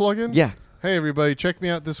I put a plug in? Yeah. Hey, everybody, check me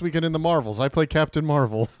out this weekend in the Marvels. I play Captain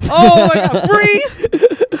Marvel. Oh my God,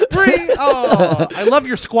 Bree! Oh, I love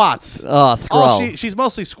your squats. Oh, scroll. She's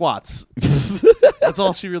mostly squats. That's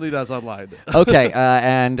all she really does online. Okay,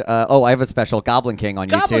 and I have a special Goblin King on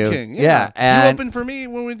YouTube. Goblin King, yeah. and you opened for me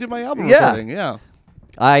when we did my album Yeah. recording. Yeah.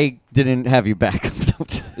 I didn't have you back.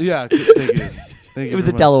 Yeah. Thank you. It was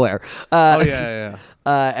in Delaware. Oh yeah.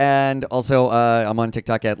 And also, I'm on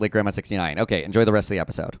TikTok at LateGrandma69. Okay, enjoy the rest of the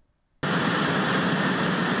episode.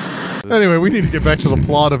 Anyway, we need to get back to the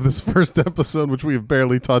plot of this first episode, which we have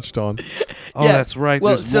barely touched on. Oh, Yeah. that's right.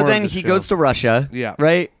 Well, There's so more then of the he show. goes to Russia. Yeah.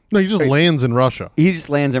 Right? No, he just lands in Russia. He just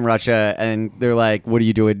lands in Russia, and they're like, "What are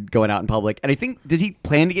you doing going out in public?" And I think, does he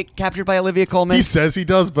plan to get captured by Olivia Colman? He says he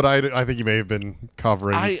does, but I think he may have been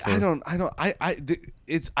covering. I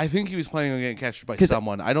think he was planning on getting captured by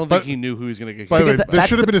someone. I don't think he knew who he was going to get By the way, captured. Because there that's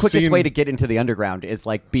should have the been a quickest scene- way to get into the underground is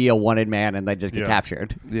like be a wanted man and then just get Yeah.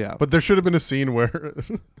 captured. Yeah. But there should have been a scene where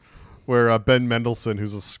Ben Mendelsohn,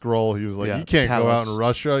 who's a Scroll, he was like, Yeah, "You can't tell go us." out in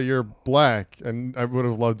Russia. You're black." And I would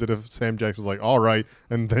have loved it if Sam Jackson was like, "All right,"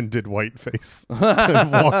 and then did whiteface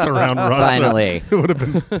and walked around Russia. Finally. It would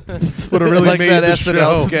have really like made that the SNL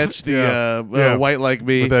show. sketch, the Yeah. White Like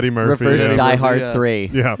Me. With Eddie Murphy. Reverse yeah. Die Hard Yeah. 3.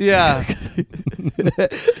 Yeah. Yeah.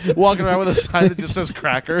 Walking around with a sign that just says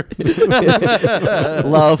cracker.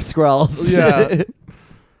 Love scrolls. Yeah.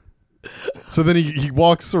 So then he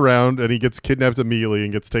walks around and he gets kidnapped immediately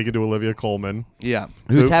and gets taken to Olivia Colman. Yeah.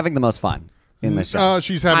 Who's Who- having the most fun in the show?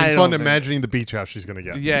 She's I having don't fun think- imagining the beach house she's going to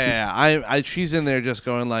get. Yeah. She's in there just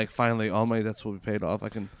going like, finally, all my that's what we paid off. I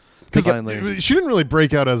can finally. She didn't really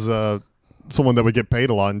break out as someone that would get paid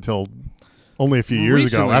a lot until only a few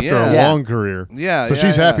years ago Recently, after a yeah. long career. Yeah. So yeah,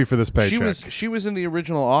 she's yeah. happy for this paycheck. She was in the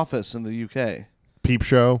original Office in the UK. Peep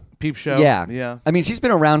Show. Peep Show. Yeah. Yeah. I mean, she's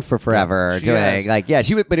been around for forever She doing has. like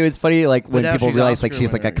but it was funny like when now people she's realized like Oscar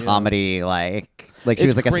she's like a winner, yeah. comedy like she It's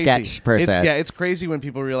was like crazy. a sketch person. It's crazy when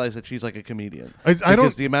people realize that she's like a comedian. I because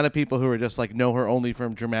don't- the amount of people who are just like know her only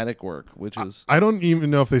from dramatic work, which is I don't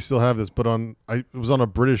even know if they still have this, but it was on a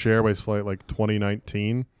British Airways flight like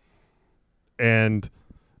 2019, and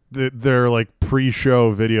their like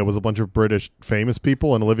pre-show video was a bunch of British famous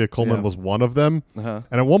people, and Olivia Colman Yeah. was one of them. Uh-huh.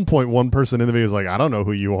 And at one point, one person in the video was like, "I don't know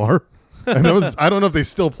who you are," and I don't know if they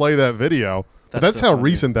still play that video, but That's that's so how funny.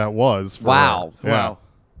 recent that was. for Wow. her. Yeah. wow.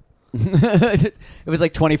 It was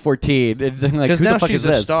like 2014. It's like, Because who now the fuck she's is a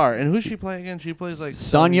this? star, and who's she playing again? She plays like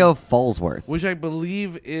Sonia Fallsworth. which I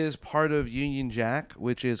believe is part of Union Jack,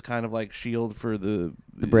 which is kind of like Shield for the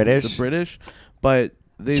British? The British, but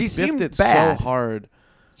they She biffed seemed it bad. so hard.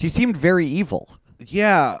 She seemed very evil.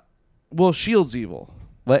 Yeah, well, Shield's evil.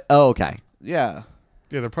 What? Oh, okay. Yeah,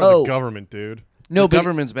 Yeah, they're part of Oh. the government, dude. No, the but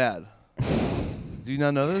government's bad. Do you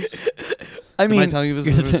not know this? I mean, I telling you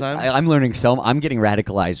this for the first time? I'm learning I'm getting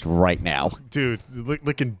radicalized right now. Dude,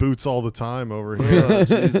 licking boots all the time over here. Oh,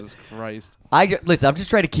 Jesus Christ! Listen. I'm just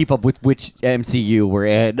trying to keep up with which MCU we're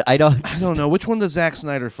in. I don't know which one does Zack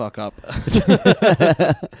Snyder fuck up.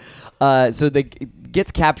 So they gets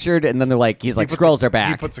captured, and then they're like, he's like, He puts scrolls a- are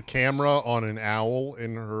back. He puts a camera on an owl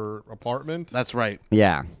in her apartment. That's right.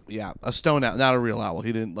 Yeah. Yeah, a stone owl, not a real owl.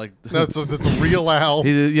 He didn't like. No, that's a real owl.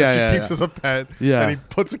 He did- yeah, that she yeah, keeps yeah. as a pet. Yeah. And he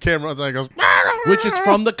puts a camera on and goes, Which is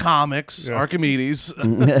from the comics, Yeah. Archimedes.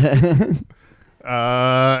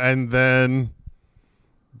 and then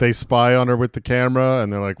they spy on her with the camera,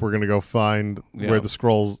 and they're like, "We're gonna go find Yeah. where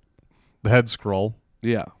the head scroll."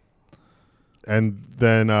 Yeah, And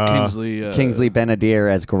then Kingsley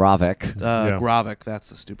Benadir as Gravik. Yeah. Gravik. That's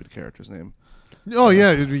the stupid character's name. oh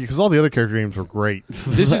yeah, because all the other character names were great.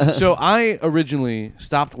 This is so. I originally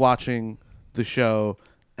stopped watching the show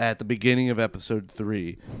at the beginning of episode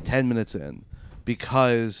 3, 10 minutes in,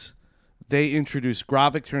 because they introduced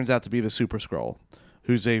Gravik. Turns out to be the Super Skrull,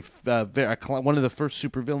 who's one of the first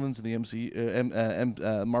supervillains in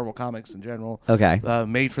the Marvel Comics in general. Okay.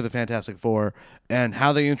 Made for the Fantastic Four. And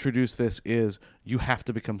how they introduce this is you have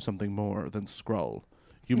to become something more than Skrull.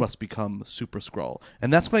 You must become Super Skrull.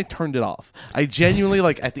 And that's when I turned it off. I genuinely,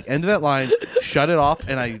 at the end of that line, shut it off,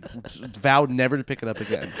 and I vowed never to pick it up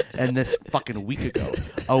again. And this fucking a week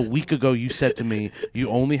ago, you said to me, you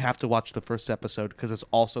only have to watch the first episode because it's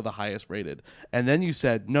also the highest rated. And then you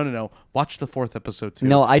said, no, watch the fourth episode too.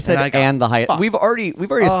 No, I said and the highest. Fucked. We've already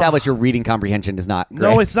established your reading comprehension is not great.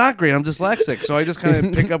 No, it's not great. I'm dyslexic, so I just kind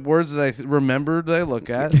of pick up words that I remembered that I look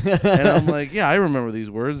at, and I'm like, yeah, I remember these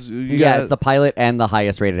words. It's the pilot and the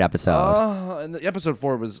highest rated episode. And the episode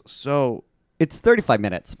 4 was so. It's 35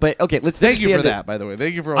 minutes, but okay, let's finish. Thank you for that, by the way.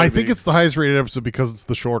 Thank you for. I think it's the highest rated episode because it's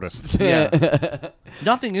the shortest. Yeah.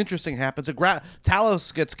 Nothing interesting happens.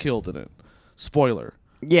 Talos gets killed in it. Spoiler.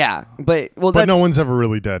 Yeah, but no one's ever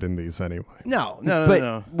really dead in these anyway.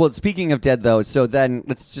 No. Well, speaking of dead though, so then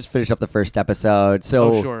let's just finish up the first episode.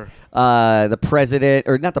 So, sure. The president,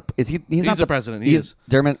 or not the, is he? He's not the president. He's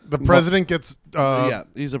Dermot. The president gets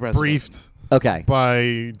he's the president. briefed. Okay.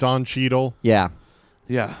 By Don Cheadle. Yeah.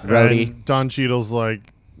 Yeah. Rhodey. And Don Cheadle's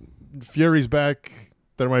like, Fury's back.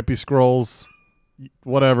 There might be scrolls.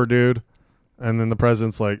 Whatever, dude. And then the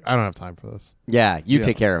president's like, I don't have time for this. Yeah, you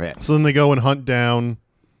take care of it. So then they go and hunt down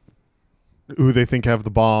who they think have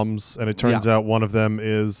the bombs, and it turns out one of them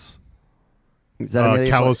is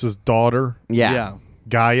Kalos' daughter. Yeah.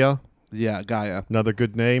 Gaia. Yeah, Gaia. Another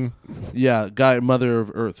good name. Yeah, Gaia, Mother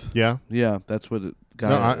of Earth. Yeah. Yeah, that's what it.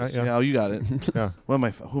 Gaia is. Yeah. Oh, you got it. Yeah. Who am I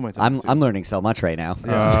talking to? I'm learning so much right now.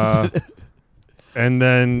 And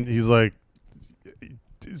then he's like,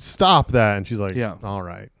 stop that. And she's like, all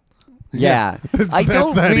right. Yeah. I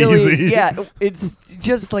don't that really. easy. Yeah, it's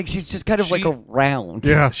just like she's just kind of like around.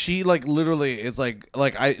 Yeah. She literally is like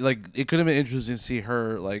it could have been interesting to see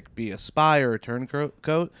her be a spy or a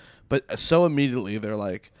turncoat, but so immediately they're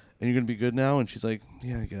like, and you're gonna be good now, and she's like,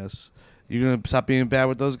 yeah, I guess. You're going to stop being bad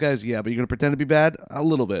with those guys? Yeah, but you're going to pretend to be bad? A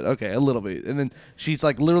little bit. Okay, a little bit. And then she's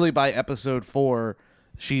literally by episode 4,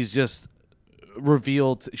 she's just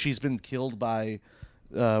revealed she's been killed by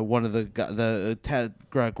one of the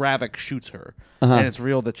Gravik shoots her. And it's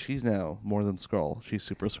real that she's now more than Skrull. She's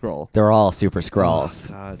Super Skrull. They're all Super Skrulls.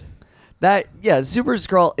 Oh, God. Super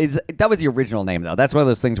Skrull that was the original name though. That's one of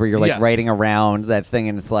those things where you're writing around that thing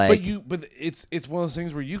and it's like but it's one of those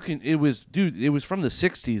things where you can it was from the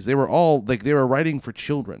 60s. They were all they were writing for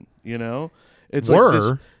children, you know? It's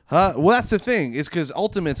well, that's the thing. It's because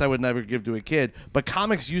Ultimates I would never give to a kid, but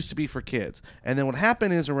comics used to be for kids. And then what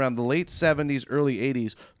happened is around the late 70s, early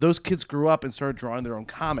 80s, those kids grew up and started drawing their own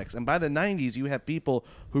comics. And by the 90s, you have people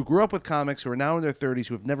who grew up with comics who are now in their 30s,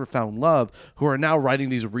 who have never found love, who are now writing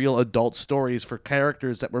these real adult stories for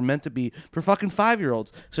characters that were meant to be for fucking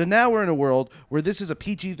 5-year-olds. So now we're in a world where this is a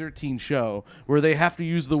PG-13 show where they have to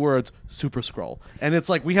use the words Super Skrull. And it's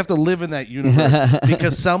like we have to live in that universe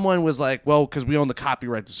because someone was like, well, because we own the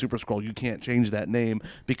copyright to Super Skrull, you can't change that name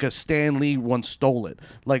because Stan Lee once stole it.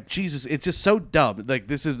 Like, Jesus, it's just so dumb. Like,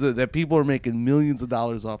 this is that people are making millions of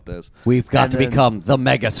dollars off this. We've got to become the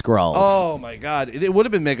Mega Skrulls. Oh my God, it would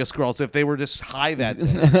have been Mega Skrulls if they were just high that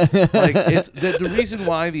day. Like, it's the reason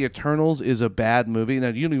why the Eternals is a bad movie. Now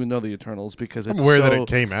you don't even know the Eternals because it's aware that it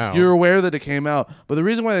came out. You're aware that it came out, but the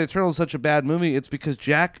reason why the Eternals is such a bad movie, it's because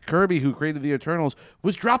Jack Kirby, who created the Eternals,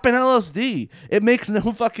 was dropping LSD. It makes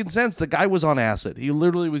no fucking sense. The guy was on acid. He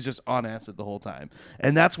literally was just on acid the whole time,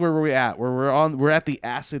 and that's where we're at. Where we're at the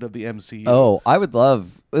acid of the MCU. Oh, I would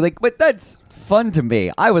love but that's fun to me.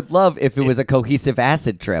 I would love if it was a cohesive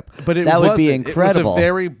acid trip. But that would be incredible. It was a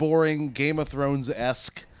very boring Game of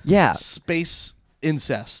Thrones-esque space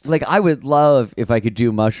incest. Like, I would love if I could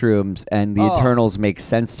do mushrooms and the Eternals make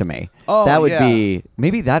sense to me. That would be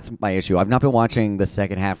maybe that's my issue. I've not been watching the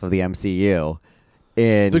second half of the MCU.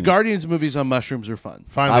 The Guardians movies on mushrooms are fun.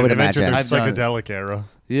 Finally, I would imagine imagine. their psychedelic era.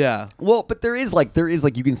 Yeah. Well, but there is like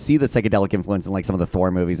you can see the psychedelic influence in like some of the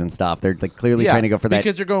Thor movies and stuff. They're like clearly trying to go for that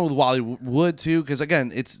because they're going with Wally Wood too. Because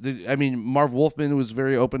again, Marv Wolfman was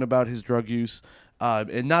very open about his drug use.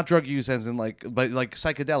 And not drug use as in but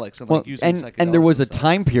psychedelics and using psychedelics. And there was a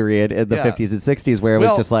time period in the 50s and 60s where it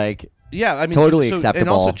was just like Yeah, I mean, Totally And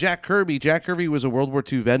acceptable. also Jack Kirby. Jack Kirby was a World War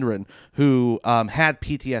II veteran who had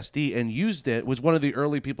PTSD and used it. Was one of the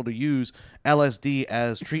early people to use LSD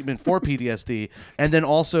as treatment for PTSD. And then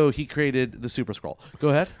also he created the Super Scroll. Go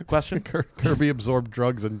ahead. Question. Kirby absorbed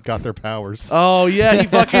drugs and got their powers. Oh yeah, he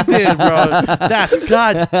fucking did, bro. That's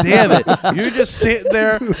god damn it. You're just sitting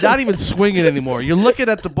there, not even swinging anymore. You're looking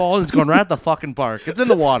at the ball and it's going right at the fucking park. It's in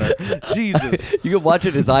the water. Jesus. You can watch it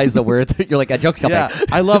in his eyes though, where you're like, "That joke's coming." Yeah,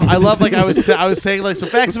 I love. Like I was saying like some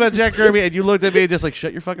facts about Jack Kirby, and you looked at me and just like,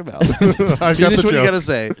 shut your fucking mouth. I got Finish the what you joke. gotta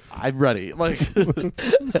say. I'm ready. Like,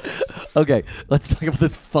 Okay, let's talk about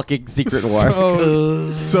this fucking secret war.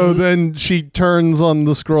 So then she turns on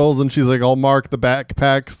the scrolls and she's like, I'll mark the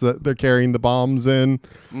backpacks that they're carrying the bombs in.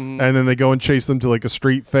 And then they go and chase them to like a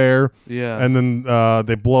street fair. Yeah. And then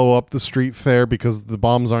they blow up the street fair because the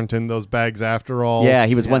bombs aren't in those bags after all. Yeah,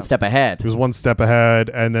 he was one step ahead. He was one step ahead.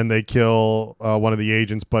 And then they kill one of the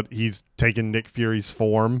agents, but he's taken Nick Fury's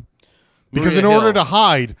form. Because Maria in order Hill. to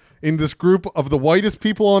hide in this group of the whitest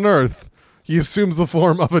people on Earth, he assumes the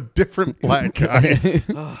form of a different black guy.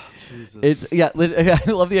 Jesus. I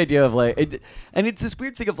love the idea of like, and it's this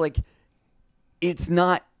weird thing of like, it's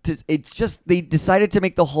not. It's just they decided to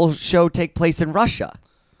make the whole show take place in Russia.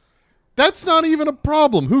 That's not even a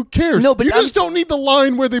problem. Who cares? No, but you I'm just don't need the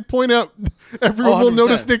line where they point out everyone will 100%.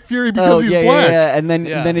 notice Nick Fury because he's black. Yeah, and then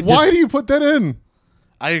it just. Why do you put that in?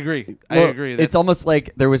 I agree. Well, I agree. It's almost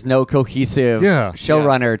like there was no cohesive Yeah.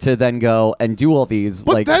 showrunner to then go and do all these.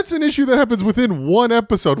 But like, that's an issue that happens within one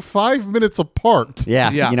episode, 5 minutes apart.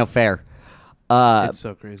 yeah, fair. it's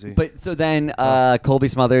so crazy. But so then Colby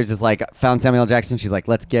Smothers is like, found Samuel L. Jackson. She's like,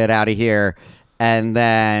 let's get out of here. And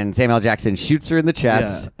then Samuel L. Jackson shoots her in the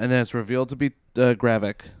chest. yeah, and then it's revealed to be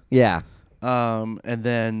Gravik. Yeah. And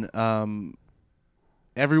then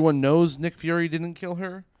everyone knows Nick Fury didn't kill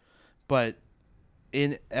her, but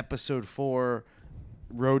in episode 4,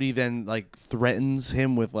 Rhodey then like threatens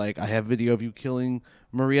him with like, I have video of you killing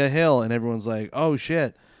Maria Hill, and everyone's like, oh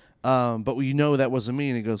shit. But we know that wasn't me,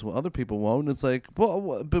 and he goes, well, other people won't. And it's like,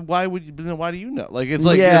 well, but why would you? Why do you know? Like, it's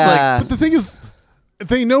like, Yeah. But the thing is,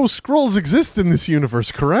 they know Skrulls exist in this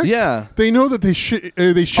universe, correct? Yeah. They know that they shapeshift.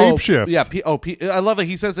 I love that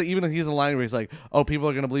he says that even if he's a line where he's like, oh, people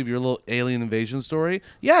are going to believe your little alien invasion story.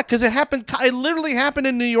 Yeah, because it happened. It literally happened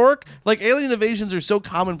in New York. Like, alien invasions are so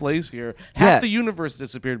commonplace here. Half the universe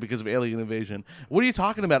disappeared because of alien invasion. What are you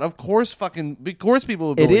talking about? Of course people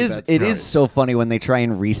will believe that It story. is so funny when they try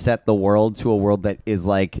and reset the world to a world that is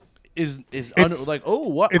like. Like, oh,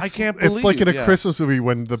 what? I can't believe. It's like in a Yeah. Christmas movie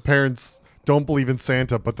when the parents don't believe in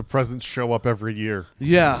Santa, but the presents show up every year.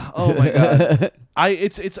 Yeah. Oh my god.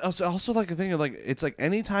 It's also like a thing of like, it's like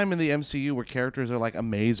any time in the MCU where characters are like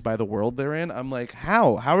amazed by the world they're in, I'm like,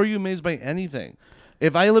 how are you amazed by anything?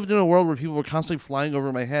 If I lived in a world where people were constantly flying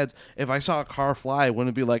over my heads, if I saw a car fly, I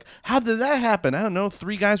wouldn't be like, how did that happen? I don't know.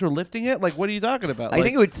 3 guys were lifting it. Like, what are you talking about? I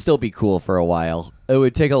think it would still be cool for a while. It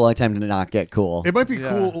would take a long time to not get cool. It might be Yeah.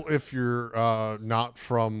 cool if you're not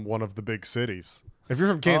from one of the big cities. If you're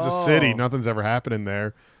from Kansas City, nothing's ever happening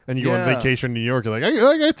there, and you go on Yeah. vacation in New York, you're like,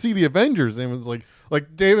 I got to see the Avengers. And it was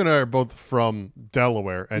like Dave and I are both from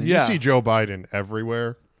Delaware, and you Yeah. see Joe Biden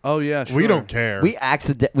everywhere. Oh yeah, sure. We don't care.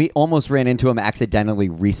 We almost ran into him accidentally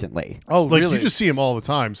recently. Oh like really? you just see him all the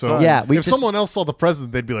time. So Yeah, we if just- someone else saw the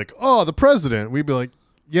president, they'd be like, "Oh, the president." We'd be like,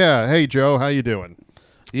 "Yeah, hey Joe, how you doing?"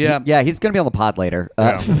 yeah. Yeah, he's gonna be on the pod later.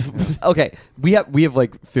 Okay, we have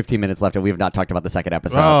like 15 minutes left, and we have not talked about the second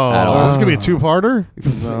episode at all. This is gonna be a two-parter.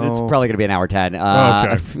 It's probably gonna be an hour 10.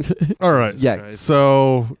 Okay. All right. Yeah. Christ.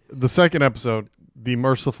 So the second episode, the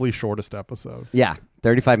mercifully shortest episode, Yeah,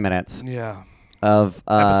 35 minutes Yeah. of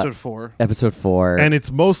Episode 4. episode 4. and it's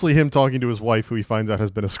mostly him talking to his wife, who he finds out has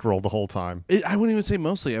been a Skrull the whole time. I wouldn't even say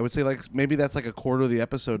mostly. I would say like maybe that's like a quarter of the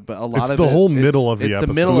episode, but a lot It's of the it, whole middle of the it's episode.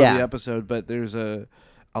 the middle Yeah. of the episode, but there's a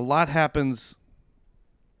lot happens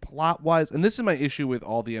plot wise, and this is my issue with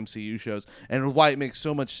all the MCU shows, and why it makes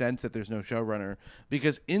so much sense that there's no showrunner,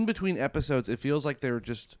 because in between episodes, it feels like they're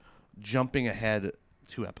just jumping ahead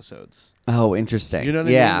 2 episodes. Oh, interesting. You know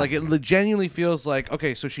what yeah. I mean? Like it genuinely feels like,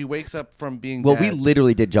 okay, so she wakes up from being Well, dead. we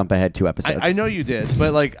literally did jump ahead 2 episodes. I know you did,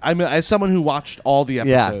 but like I mean, as someone who watched all the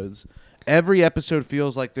Yeah. episodes, every episode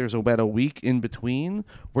feels like there's about a week in between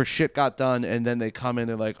where shit got done, and then they come in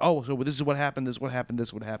and like, oh, so this is what happened, this is what happened, this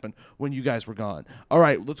is what happened when you guys were gone. All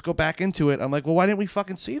right, let's go back into it. I'm like, well, why didn't we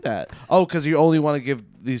fucking see that? Oh, because you only want to give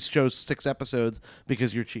these shows 6 episodes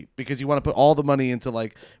because you're cheap, because you want to put all the money into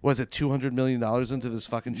like, was it $200 million into this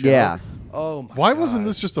fucking show? Yeah. Oh my Why God. wasn't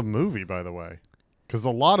this just a movie, by the way? Because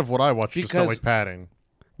a lot of what I watched just felt Because- like padding.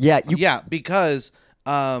 yeah, Yeah, because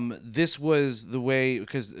this was the way,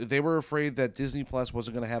 because they were afraid that Disney Plus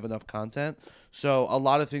wasn't going to have enough content. So a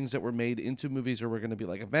lot of things that were made into movies or were going to be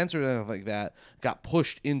like events or anything like that got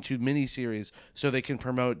pushed into miniseries so they can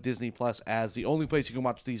promote Disney Plus as the only place you can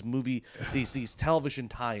watch these these television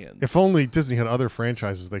tie-ins. If only Disney had other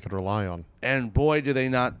franchises they could rely on. And boy, do they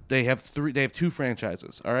not. They have two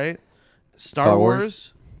franchises, all right? Star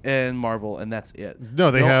Wars and Marvel, and that's it. No,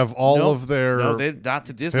 they have all of their they not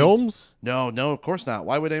to Disney films. No, of course not.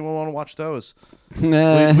 Why would anyone want to watch those?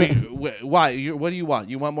 Nah. Why? What do you want?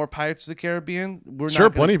 You want more Pirates of the Caribbean? Sure,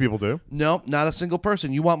 plenty of people do. No, not a single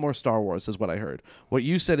person. You want more Star Wars, is what I heard. What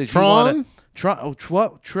you said is Tron? you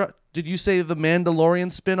want Tron. Did you say the Mandalorian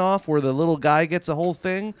spinoff where the little guy gets a whole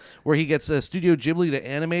thing where he gets a Studio Ghibli to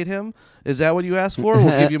animate him? Is that what you asked for?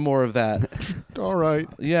 We'll give you more of that. All right.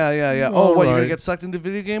 Yeah. All What, you're going right. to get sucked into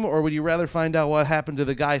video game, or would you rather find out what happened to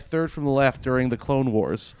the guy third from the left during the Clone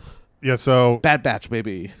Wars? Yeah. So, Bad Batch,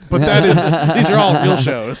 baby. but that is, These are all real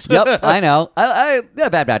shows. Yep, I know.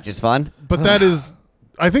 Bad Batch is fun. but that is.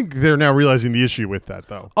 I think they're now realizing the issue with that,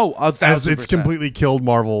 though. Oh, 1,000%. As it's completely killed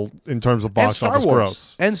Marvel in terms of And box Star office Wars.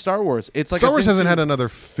 gross. And Star Wars. It's like Star a Wars thing hasn't too. had another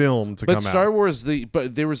film to come But Star out. Wars,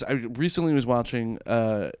 I recently was watching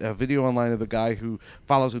a video online of a guy who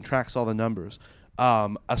follows and tracks all the numbers.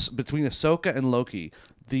 Between Ahsoka and Loki,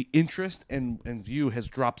 the interest and view has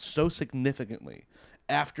dropped so significantly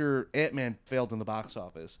after Ant-Man failed in the box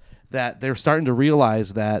office that they're starting to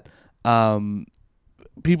realize that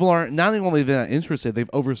people aren't, not only they're not interested,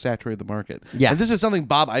 they've oversaturated the market. Yeah. And this is something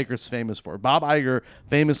Bob Iger's famous for. Bob Iger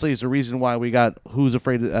famously is the reason why we got Who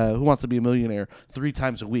Wants to Be a Millionaire 3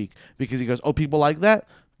 times a week, because he goes, oh, people like that?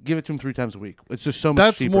 Give it to them 3 times a week. It's just so much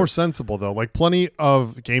That's cheaper. more sensible, though. Like, plenty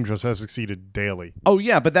of game shows have succeeded daily. Oh,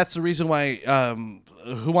 yeah, but that's the reason why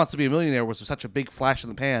Who Wants to Be a Millionaire was such a big flash in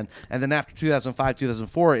the pan. And then after 2005,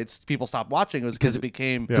 2004, people stopped watching. It was because it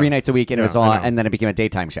became... Yeah. 3 nights a week, and it was I on, know. and then it became a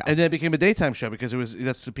daytime show. And then it became a daytime show because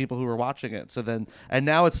that's the people who were watching it. So then, and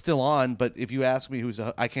now it's still on. But if you ask me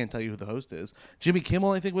I can't tell you who the host is. Jimmy Kimmel,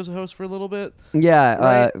 I think, was a host for a little bit. Yeah,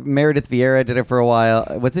 Right. Meredith Vieira did it for a while.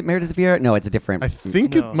 Was it Meredith Vieira? No, it's a different. I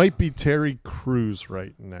think No. it might be Terry Crews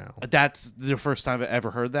right now. That's the first time I've ever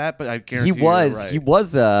heard that. But I guarantee He was. you're right. He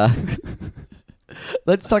was.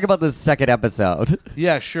 Let's talk about the second episode.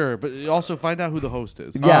 Yeah, sure. But also find out who the host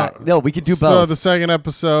is. Yeah, no, we could do both. So the second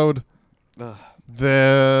episode, Ugh.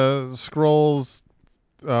 the Skrulls,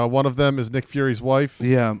 one of them is Nick Fury's wife.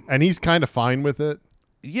 Yeah. And he's kind of fine with it.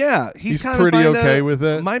 Yeah, He's kind pretty of okay with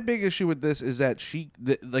it. My big issue with this is that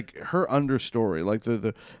like her understory, like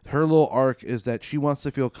her little arc is that she wants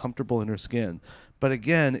to feel comfortable in her skin. But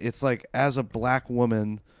again, it's like as a black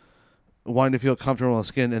woman wanting to feel comfortable in her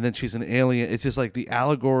skin, and then she's an alien. It's just like the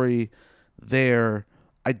allegory there.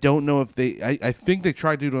 I don't know if I think they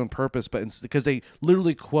tried to do it on purpose, but because they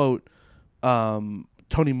literally quote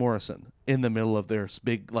Toni Morrison in the middle of their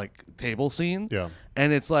big like table scene. Yeah.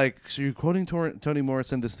 And it's like, so you're quoting Toni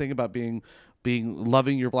Morrison, this thing about being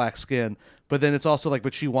loving your black skin, but then it's also like,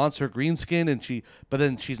 but she wants her green skin, but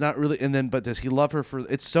then she's not really, but does he love her for?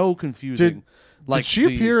 It's so confusing. Did she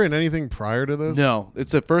appear in anything prior to this? No,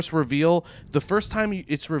 it's the first reveal. The first time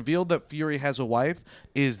it's revealed that Fury has a wife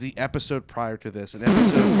is the episode prior to this, and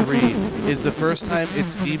episode 3 is the first time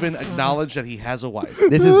it's even acknowledged that he has a wife.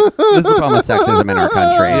 This is the problem with sexism in our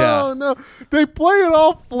country. Yeah. Oh, no. They play it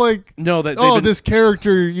off like, No, that this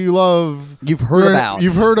character you love. You've heard about.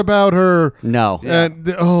 You've heard about her. No. Yeah.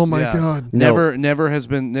 And, oh, my Yeah. God. No. Never has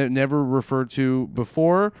been never referred to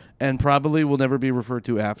before, and probably will never be referred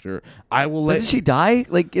to after. I will let. Doesn't she die?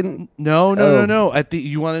 Like in No. Oh. At the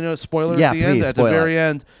you want to know spoiler Yeah, at the end? please, At the spoiler. very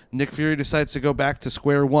end, Nick Fury decides to go back to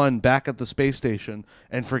square one, back at the space station,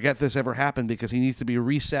 and forget this ever happened because he needs to be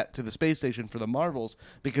reset to the space station for the Marvels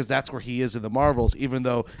because that's where he is in the Marvels. Even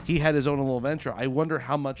though he had his own little adventure, I wonder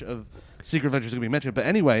how much of Secret Adventure is going to be mentioned. But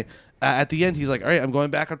anyway, at the end, he's like, "All right, I'm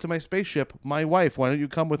going back up to my spaceship. My wife, why don't you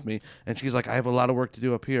come with me?" And she's like, "I have a lot of work to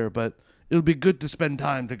do up here, but." It'll be good to spend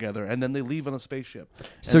time together, and then they leave on a spaceship. And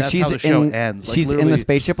so that's she's how the show in. ends. Like, She's in literally, the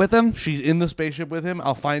spaceship with him. She's in the spaceship with him.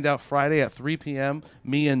 I'll find out Friday at 3 p.m.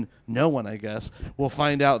 Me and no one, I guess, will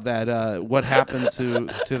find out that what happened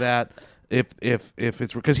to that. If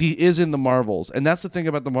it's because he is in the Marvels, and that's the thing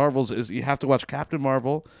about the Marvels is you have to watch Captain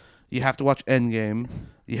Marvel, you have to watch Endgame,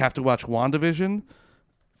 you have to watch WandaVision,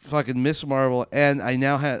 fucking Miss Marvel, and I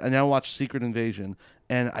now watch Secret Invasion,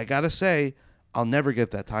 and I gotta say, I'll never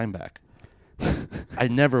get that time back. I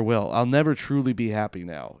never will. I'll never truly be happy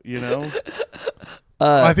now. You know.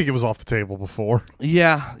 I think it was off the table before.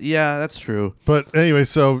 Yeah, that's true. But anyway,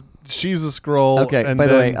 so she's a scroll. Okay. And By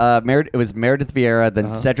the way, then, it was Meredith Vieira, then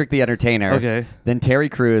Cedric the Entertainer, Okay. then Terry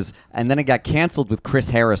Crews, and then it got canceled with Chris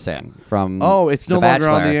Harrison from. Oh, it's The no longer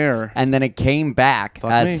on Bachelor. the air. And then it came back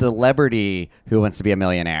Fuck as me. Celebrity Who Wants to Be a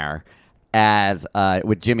Millionaire, as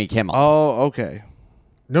with Jimmy Kimmel. Oh, okay.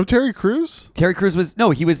 no Terry Crews? Terry Crews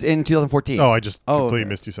he was in 2014. Oh, I just Oh, completely okay.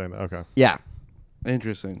 missed you saying that. Okay. Yeah.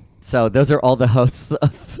 Interesting. So those are all the hosts.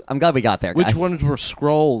 I'm glad we got there. Which guys. ones were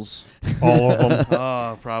scrolls? All of them.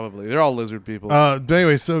 Oh, probably. They're all lizard people. But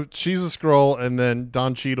anyway, so she's a scroll, and then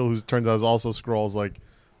Don Cheadle, who turns out is also a scroll, is like,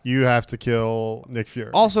 you have to kill Nick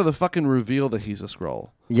Fury. Also, the fucking reveal that he's a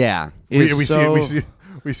scroll. Yeah.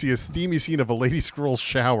 We see a steamy scene of a lady scroll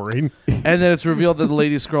showering. And then it's revealed that the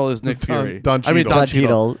lady scroll is Nick Fury. Don I mean, Cheadle. Don Cheadle.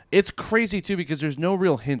 Cheadle. It's crazy, too, because there's no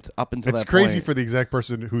real hint up until It's that crazy point. for the exact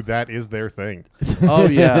person who that is their thing. Oh,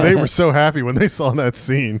 yeah. They were so happy when they saw that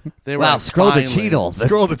scene. They were Wow, like, scroll to finally. Cheadle.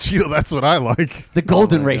 Scroll the Cheadle, that's what I like. The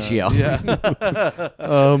golden Oh my ratio. God.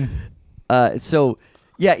 Yeah. So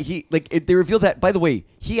yeah, they revealed that. By the way,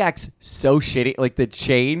 he acts so shitty. Like the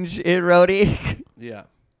change in Rhodey. Yeah.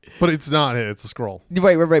 But it's not it, it's a scroll.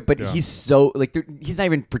 right. But Yeah. he's so he's not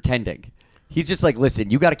even pretending. He's just like,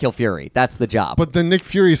 listen, you got to kill Fury. That's the job. But then Nick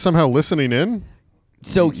Fury is somehow listening in?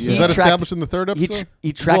 so he Is that tracked- established in the third He, episode?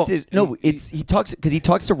 he tracked Well, his he talks because he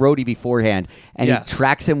talks to Rhodey beforehand and Yes. he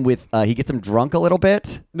tracks him with he gets him drunk a little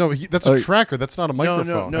bit. No, that's a tracker. That's not a No,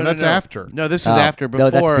 microphone. no, and that's no. after. No, this is Oh. after.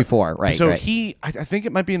 No, Before. that's before. Right, So right. I think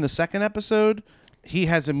it might be in the second episode. He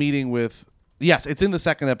has a meeting with. Yes, it's in the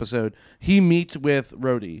second episode. He meets with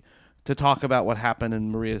Rhodey to talk about what happened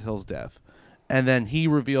in Maria Hill's death, and then he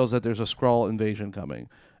reveals that there's a Skrull invasion coming,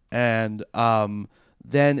 and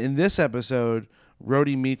then in this episode,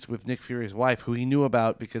 Rhodey meets with Nick Fury's wife, who he knew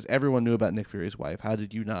about because everyone knew about Nick Fury's wife. How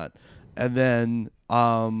did you not? And then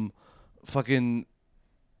fucking.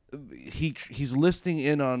 He's listening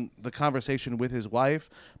in on the conversation with his wife,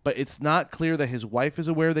 but it's not clear that his wife is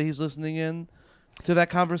aware that he's listening in to that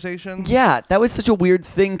conversation. Yeah, that was such a weird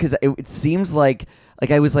thing because it seems like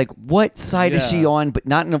I was like, what side is she Yeah. on? But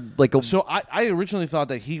not in a So I originally thought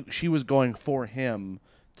that she was going for him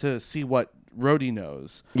to see what Rhodey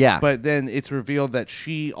knows. Yeah. But then it's revealed that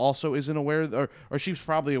she also isn't aware, or she's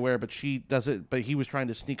probably aware, but she doesn't. But he was trying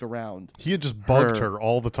to sneak around. He had just bugged Her. her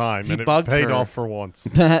all the time, He and it bugged paid her. off for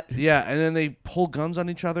once. Yeah, and then they pull guns on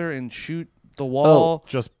each other and shoot the wall.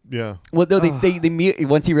 Just, yeah. Well, no, they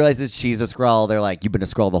once he realizes she's a Skrull, they're like, "You've been a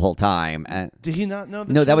Skrull the whole time," and Did he not know?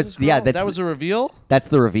 That No, she that was was- a yeah, Skrull? that's- that was a reveal. that's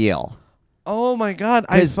the reveal. Oh my god!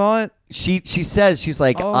 I 'Cause thought. She says she's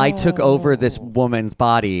like, "I took over this woman's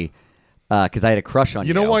body because I had a crush on you."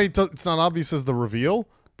 You know why it's not obvious as the reveal?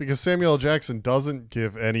 Because Samuel L. Jackson doesn't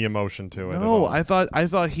give any emotion to it. at No, all. I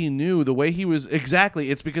thought he knew the way he was exactly.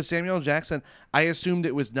 It's because Samuel L. Jackson. I assumed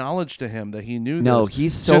it was knowledge to him that he knew. No, this.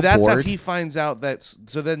 he's so that's how bored. he finds out that.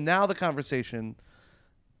 So then now the conversation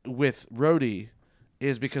with Rhodey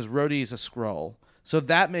is because Rhodey is a Skrull. So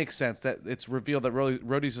that makes sense that it's revealed that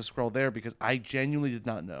Rhodey's a Skrull there because I genuinely did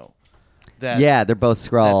not know that. Yeah, they're both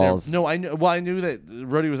that they're- Skrulls. No, I knew. Well, I knew that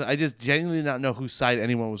Rhodey was. I just genuinely did not know whose side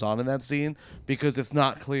anyone was on in that scene because it's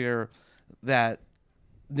not clear that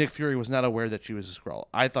Nick Fury was not aware that she was a Skrull.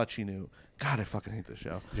 I thought she knew. God, I fucking hate this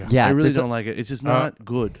show. Yeah, I really this- don't like it. It's just not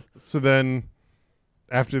good. So then,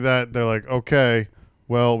 after that, they're like, okay,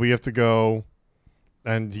 well, we have to go.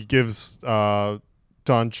 And he gives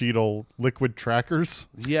Don Cheadle liquid trackers.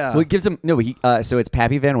 Yeah, Well, it gives him so it's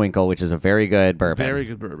Pappy Van Winkle, which is a very good bourbon. very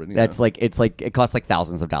good bourbon. Yeah. That's it costs like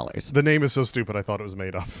thousands of dollars. The name is so stupid, I thought it was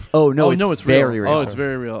made up. Oh no, it's very real. real. Oh, it's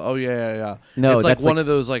very real. Oh yeah. No, it's like that's one like- of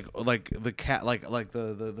those like the cat like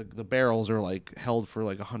the barrels are like held for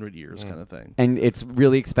like 100 years kind of thing. and it's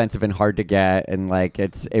really expensive and hard to get, and like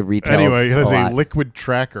it retails. Anyway, it has a a lot. liquid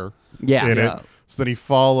tracker Yeah. in Yeah. it. So then he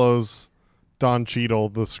follows Don Cheadle,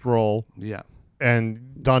 the scroll, Yeah.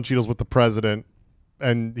 and Don Cheadle's with the president,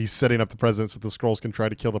 and he's setting up the president so the Skrulls can try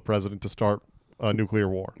to kill the president to start a nuclear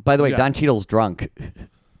war. By the way, Yeah. Don Cheadle's drunk.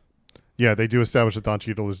 Yeah, they do establish that Don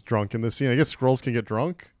Cheadle is drunk in this scene. I guess Skrulls can get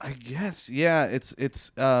drunk. I guess. Yeah.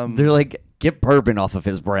 It's They're like, get bourbon off of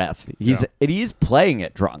his breath. Yeah. And he is playing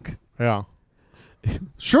it drunk. Yeah.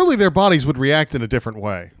 Surely their bodies would react in a different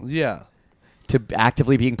way. yeah. To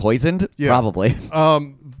actively being poisoned? Yeah. Probably.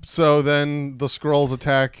 So then the Skrulls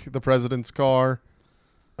attack the president's car.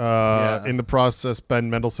 Yeah. In the process, Ben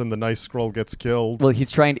Mendelsohn, the nice Skrull, gets killed. Well, he's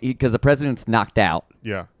trying to, because the president's knocked out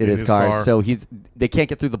Yeah, in his car, so they can't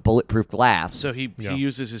get through the bulletproof glass. So he Yeah.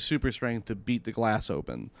 uses his super strength to beat the glass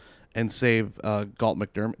open and save Galt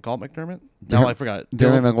McDermott. Galt McDermott? No, I forgot.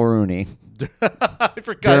 Dermot Mulrooney. I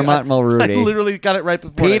forgot. Dermot Mulrooney. I literally got it right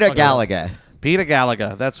before. I Peter fucking- Gallagher. Peter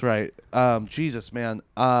Gallagher. That's right. Jesus, man.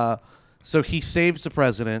 So he saves the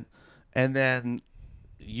president, and then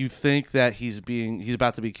you think that he's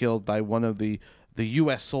about to be killed by one of the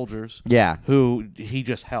U.S. soldiers. Yeah. Who he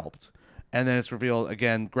just helped. And then it's revealed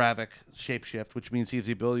again, Gravik shapeshift, which means he has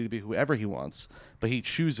the ability to be whoever he wants, but he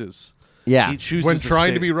chooses. Yeah. He chooses When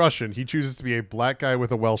trying to be Russian, he chooses to be a black guy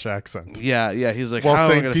with a Welsh accent. Yeah. He's like, while how am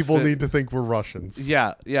I saying gonna people fit? need to think we're Russians.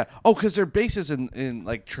 Yeah. Oh, because their base is in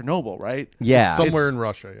like Chernobyl, right? Yeah. It's somewhere in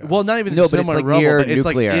Russia. Yeah. Well, not even No, but somewhere it's in like rubble, near but it's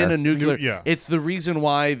nuclear. like in a nuclear. Yeah. It's the reason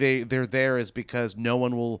why they're there is because no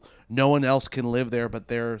one else can live there, but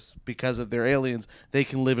there's because of their aliens, they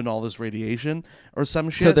can live in all this radiation or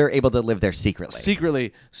some shit. So they're able to live there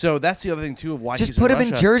secretly. So that's the other thing too of why Just he's put in him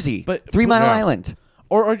in Russia. Jersey, but 3 Mile yeah. Island.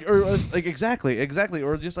 Or like exactly,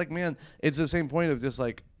 or just like, man, it's the same point of just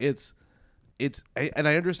like and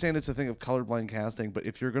I understand it's a thing of colorblind casting, but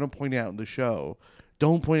if you're gonna point it out in the show,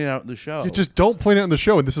 don't point it out in the show. You just don't point it out in the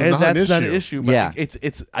show, and this is And not that's an issue. not an issue. But Yeah. it's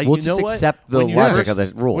We'll you just know what? accept the When you logic first- of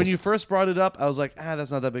the rules. When you first brought it up, I was like,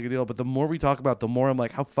 that's not that big a deal. But the more we talk about it, the more I'm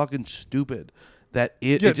like, how fucking stupid that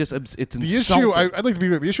it's The insulting. issue, I'd like to be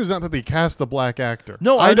clear, the issue is not that they cast a black actor.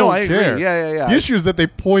 No, I I know, don't I agree. care. Yeah. The issue is that they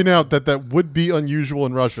point out that would be unusual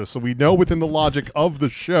in Russia, so we know within the logic of the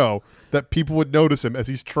show that people would notice him as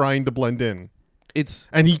he's trying to blend in.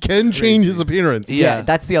 And he can change his appearance. Yeah,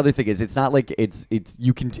 that's the other thing. Is it's not like it's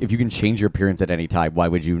you can if you can change your appearance at any time. Why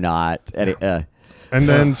would you not? And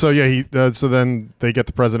then so then they get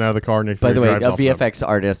the president out of the car. Nick By Fury the way, drives a off VFX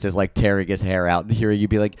artist is like tearing his hair out. And here you'd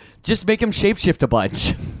be like, just make him shapeshift a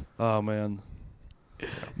bunch. Oh man.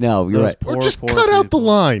 No, you're Those right. Or just cut out the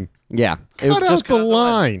line. Yeah. Cut out the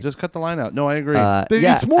line. Just cut the line out. No, I agree. Yeah,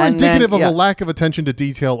 It's more and then- indicative of yeah. a lack of attention to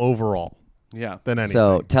detail overall yeah. than anything.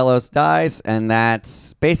 So Telos dies, and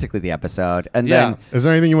that's basically the episode. And Yeah. then Is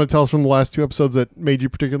there anything you want to tell us from the last 2 episodes that made you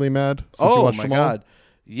particularly mad? Since you Oh watched my them all? god.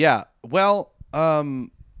 Yeah. Well,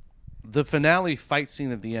 the finale fight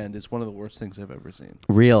scene at the end is one of the worst things I've ever seen.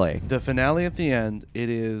 really, The finale at the end, it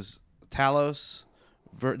is Talos,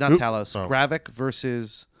 Oh. Gravik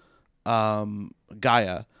versus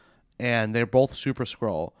Gaia, and they're both Super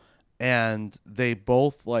Skrull, and they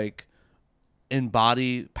both like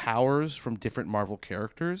embody powers from different Marvel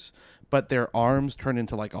characters, but their arms turn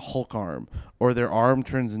into like a Hulk arm, or their arm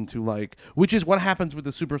turns into like, which is what happens with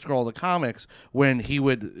the Super Skrull in the comics when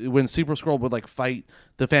Super Skrull would like fight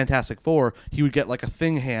the Fantastic Four, he would get like a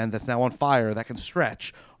thing hand that's now on fire that can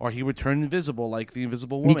stretch, or he would turn invisible like the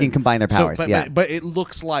Invisible Woman. He can combine their powers, but it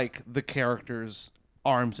looks like the character's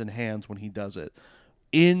arms and hands when he does it.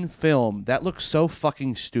 In film, that looks so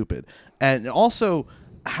fucking stupid. And also,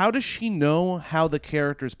 how does she know how the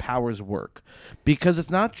character's powers work? Because it's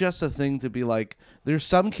not just a thing to be like, there's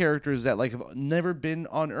some characters that like have never been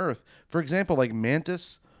on Earth. For example, like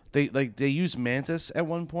Mantis, they use Mantis at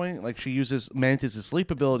one point. Like she uses Mantis'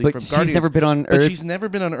 sleep ability But from she's Guardians. never been on But Earth. she's never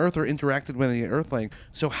been on Earth or interacted with any Earthling.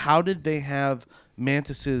 So how did they have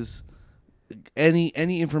Mantis's any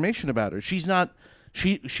information about her? She's not.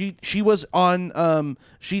 She was on.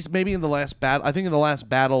 She's maybe in the last battle. I think in the last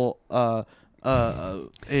battle.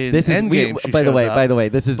 In this is Endgame, she by the shows way. up. By the way,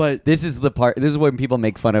 this is the part. This is when people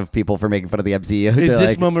make fun of people for making fun of the MCU. Is They're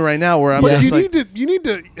this like, moment right now where I'm But just like, you need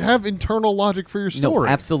to have internal logic for your story.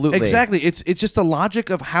 No, absolutely. exactly. It's just the logic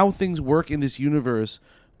of how things work in this universe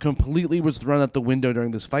completely was thrown out the window during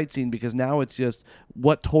this fight scene, because now it's just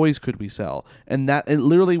what toys could we sell, and that it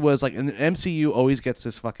literally was like, and the MCU always gets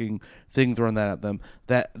this fucking thing thrown at them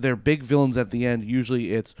that they're big villains at the end.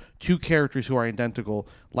 Usually it's two characters who are identical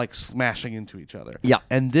like smashing into each other. Yeah.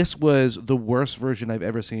 And this was the worst version I've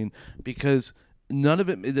ever seen, because none of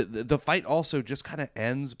it, the fight also just kind of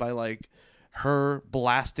ends by like her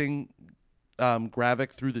blasting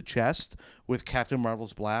Gravik through the chest with Captain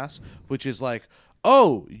Marvel's blast, which is like,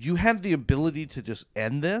 oh, you have the ability to just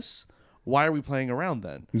end this? Why are we playing around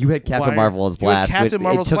then? You had Captain Marvel's blast. Captain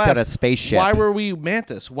Marvel's it took blast. out a spaceship. Why were we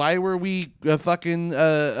Mantis? Why were we fucking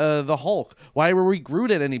the Hulk? Why were we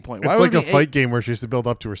Groot at any point? Why It's were like a we fight game where she has to build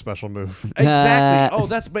up to her special move. Exactly.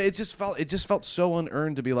 But it just felt so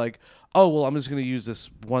unearned to be like, oh well, I'm just gonna use this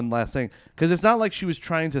one last thing, because it's not like she was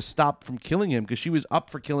trying to stop from killing him, because she was up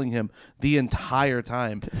for killing him the entire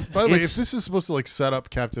time. By the way, if this is supposed to like set up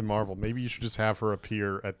Captain Marvel, maybe you should just have her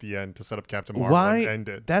appear at the end to set up Captain Marvel and end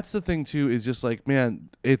it. That's the thing too, is just like, man,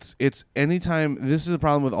 it's anytime, this is the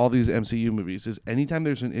problem with all these MCU movies, is anytime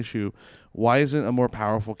there's an issue, why isn't a more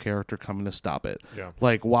powerful character coming to stop it? Yeah.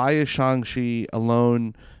 Like, why is Shang-Chi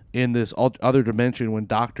alone in this other dimension when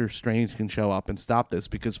Doctor Strange can show up and stop this?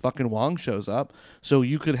 Because fucking Wong shows up, so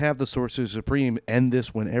you could have the Sorcerer Supreme end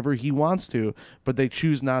this whenever he wants to, but they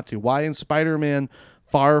choose not to. Why in Spider-Man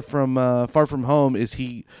Far From Home is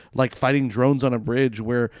he like fighting drones on a bridge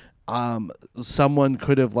where someone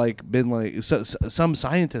could have like been like some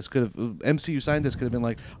scientist could have MCU scientist could have been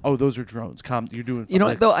like, oh, those are drones. You're doing You know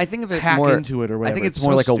like, what, though? I think of it hack more into it or whatever. I think it's so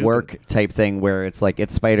more like stupid. a work type thing where it's like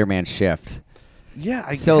it's Spider-Man's shift. Yeah,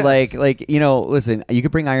 I So guess. like listen, you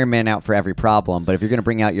could bring Iron Man out for every problem, but if you're gonna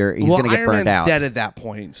bring out he's gonna get Iron burned Man's out. dead at that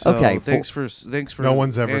point. So Okay, thanks for No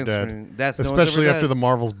one's ever answering. dead. That's Especially no one's ever after the dead.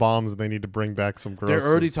 Marvel's bombs, they need to bring back some girls. They're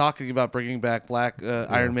already talking about bringing back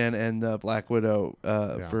Iron Man and Black Widow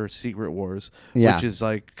for Secret Wars, Yeah. which is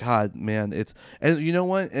like, God, man, and you know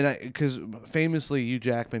what? And because famously, Hugh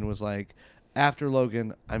Jackman was like, after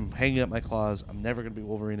Logan, I'm hanging up my claws. I'm never going to be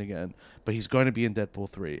Wolverine again. But he's going to be in Deadpool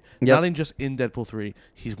 3. Yep. Not even just in Deadpool 3.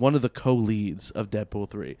 He's one of the co-leads of Deadpool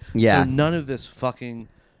 3. Yeah. So none of this fucking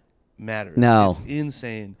matters. No. It's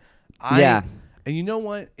insane. Yeah. And you know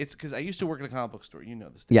what? It's because I used to work at a comic book store. You know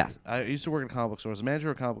this. Yeah. I used to work at a comic book store. I was a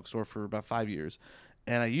manager of a comic book store for about 5 years.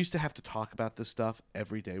 And I used to have to talk about this stuff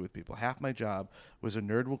every day with people. Half my job was a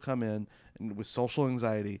nerd will come in and with social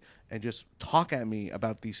anxiety and just talk at me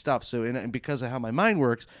about these stuff. So, and because of how my mind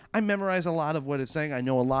works, I memorize a lot of what it's saying. I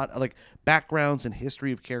know a lot like backgrounds and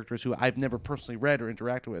history of characters who I've never personally read or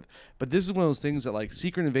interacted with. But this is one of those things that like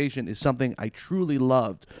Secret Invasion is something I truly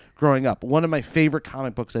loved growing up. One of my favorite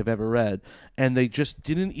comic books I've ever read. And they just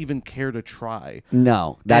didn't even care to try.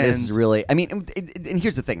 No, that is And- really. I mean, and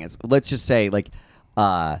here's the thing: is let's just say like,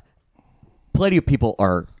 plenty of people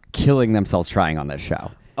are killing themselves trying on this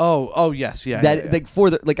show. Oh yes, yeah. That yeah, yeah. like for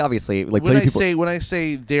the like obviously like when plenty I of people. when I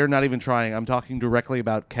say they're not even trying, I'm talking directly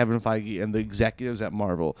about Kevin Feige and the executives at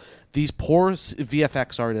Marvel. These poor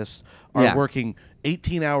VFX artists are Yeah. working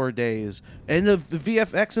 18-hour days, and the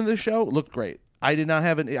VFX in the show looked great. I did not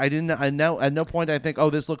have an. I didn't. I know at no point I think, oh,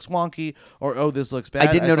 this looks wonky or oh, this looks bad.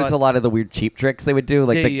 I did notice thought, a lot of the weird cheap tricks they would do,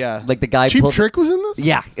 like Yeah. the guy Cheap pulled, Trick was in this?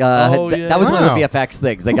 Yeah, Oh, yeah. that was one of the Wow. VFX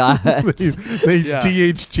things. They got they Yeah.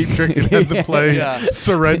 DH Cheap Trick and had to play Yeah.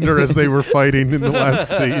 Surrender as they were fighting in the last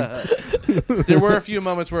scene. There were a few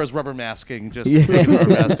moments where I was rubber masking, just Yeah. taking the rubber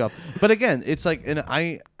mask off. But again, it's like, and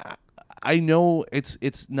I know it's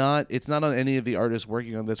not on any of the artists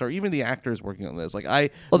working on this or even the actors working on this. Like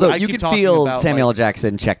although I you keep could talking feel about, Samuel like,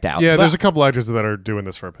 Jackson checked out. Yeah, there's a couple actors that are doing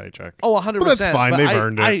this for a paycheck. Oh, 100%. But that's fine. They've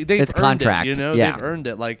earned it. They've It's earned contract, it, you know? yeah. They've earned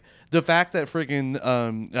it. Like, the fact that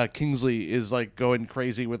freaking Kingsley is, like, going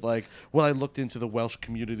crazy with, like, well, I looked into the Welsh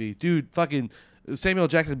community. Dude, fucking Samuel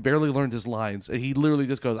Jackson barely learned his lines. And he literally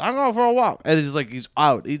just goes, I'm going for a walk. And it's like he's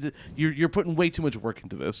out. You're putting way too much work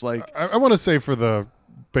into this. Like, I want to say for the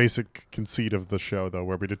basic conceit of the show, though,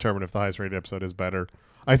 where we determine if the highest rated episode is better,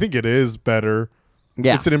 I think it is better.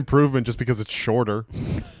 Yeah. It's an improvement just because it's shorter.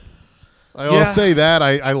 I'll say that.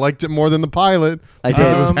 I liked it more than the pilot. I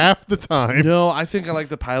because did. It was half the time. No, I think I like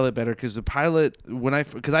the pilot better because the pilot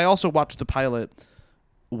because I also watched the pilot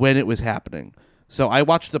when it was happening. So I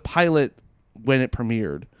watched the pilot when it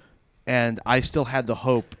premiered, and I still had the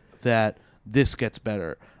hope that this gets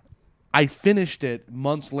better. I finished it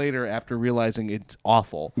months later after realizing it's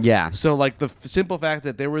awful. Yeah. So like the simple fact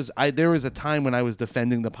that there was a time when I was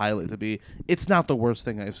defending the pilot to be it's not the worst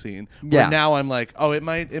thing I've seen. Yeah. Where now I'm like, oh, it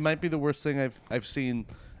might be the worst thing I've seen,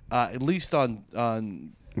 at least on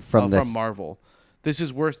From this. Marvel. This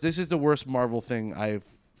is worse. This is the worst Marvel thing I've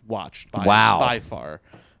watched by far.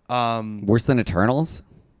 Worse than Eternals.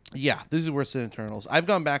 Yeah, this is worse than Eternals. I've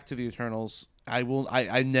gone back to the Eternals.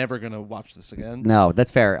 I'm never gonna watch this again. No,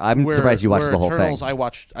 that's fair. I'm surprised you watched where the whole Eternals, thing.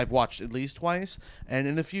 I've watched at least twice, and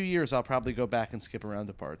in a few years I'll probably go back and skip around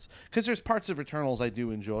to parts because there's parts of Eternals I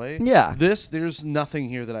do enjoy. Yeah. There's nothing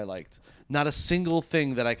here that I liked. Not a single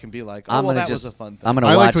thing that I can be like, oh, I'm well, gonna that just. was a fun thing. I'm gonna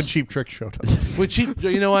I watch. liked when Cheap Trick showed up. With cheap,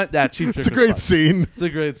 you know what? That cheap. It's a Trick was great fun. scene. It's a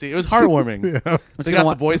great scene. It was heartwarming. Yeah. They gonna got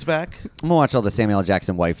the boys back. I'm gonna watch all the Samuel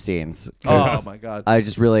Jackson wife scenes. 'cause Oh my god. I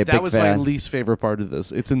just really a That big was fan. my least favorite part of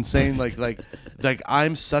this. It's insane. Like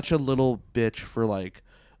I'm such a little bitch for like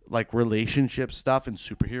relationship stuff and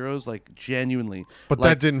superheroes. Like genuinely. But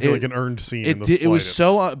like, that didn't feel like an earned scene. in the It was slightest.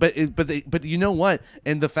 so. But you know what?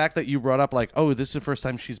 And the fact that you brought up like, oh, this is the first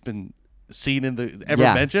time she's been seen in the ever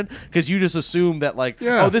Yeah. mentioned, because you just assume that like,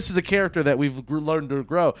 Yeah. oh, this is a character that we've learned to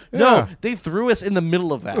grow. Yeah. No, they threw us in the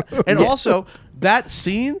middle of that. And also, that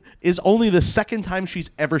scene is only the second time she's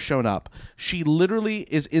ever shown up. She literally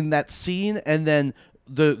is in that scene, and then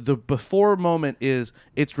the before moment is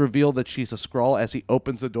it's revealed that she's a Skrull as he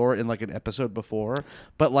opens the door in like an episode before.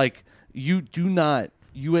 But like you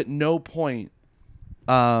at no point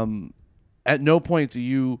do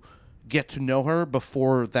you get to know her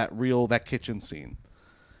before that kitchen scene.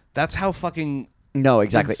 That's how fucking No,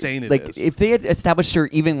 exactly. insane it like is. if they had established her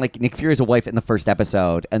even like Nick Fury as a wife in the first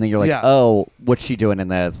episode, and then you're like, Yeah. oh, what's she doing in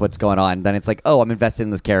this? What's going on? Then it's like, oh, I'm invested in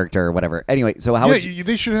this character or whatever. Anyway, so how would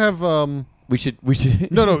they should have. we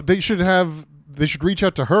should No, they should have. They should reach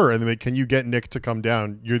out to her and be like, "Can you get Nick to come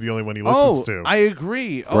down? You're the only one he listens to." I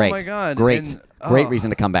agree. Great. Oh my god, great, And, great reason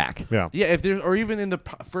to come back. Yeah. Yeah, if there's or even in the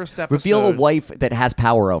first episode, Reveal a wife that has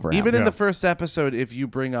power over him. even in Yeah. the first episode, if you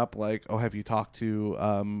bring up like, oh, have you talked to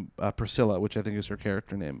Priscilla, which I think is her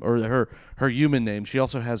character name or her human name? She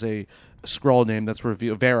also has a Skrull name that's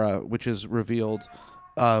revealed, Vera, which is revealed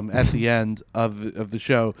at the end of the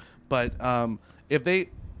show. But if they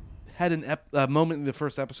had a moment in the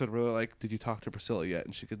first episode where they're like, "Did you talk to Priscilla yet?"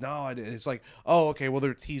 And she goes, "No, I didn't." It's like, oh, okay. Well,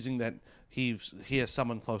 they're teasing that he has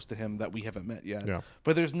someone close to him that we haven't met yet. Yeah.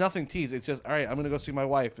 But there's nothing teased. It's just, all right, I'm gonna go see my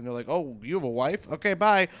wife, and they're like, "Oh, you have a wife? Okay,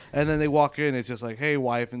 bye." And then they walk in. It's just like, "Hey,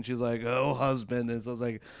 wife," and she's like, "Oh, husband." And so it's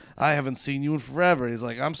like, "I haven't seen you in forever." He's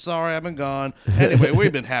like, "I'm sorry, I've been gone." Anyway,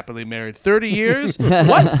 we've been happily married 30 years.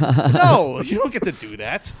 What? No, you don't get to do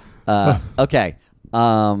that. Okay.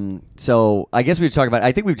 So I guess we've talked about.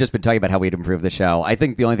 I think we've just been talking about how we'd improve the show. I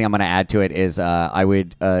think the only thing I'm going to add to it is I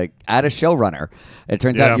would add a showrunner. It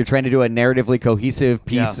turns Yeah. out you're trying to do a narratively cohesive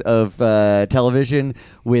piece Yeah. of television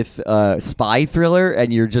with spy thriller,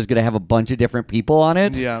 and you're just going to have a bunch of different people on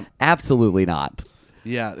it. Yeah. Absolutely not.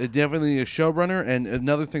 Yeah, it definitely a showrunner, and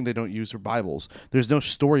another thing they don't use are Bibles. There's no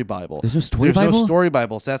story Bible. There's no story There's Bible? no story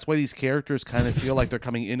Bibles. That's why these characters kind of feel like they're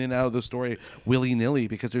coming in and out of the story willy-nilly,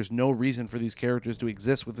 because there's no reason for these characters to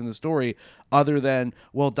exist within the story other than,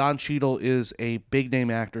 well, Don Cheadle is a big-name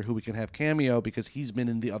actor who we can have cameo because he's been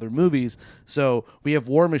in the other movies. So we have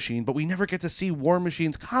War Machine, but we never get to see War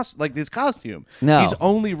Machine's his costume. No. He's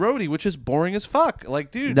only Rhodey, which is boring as fuck. Like,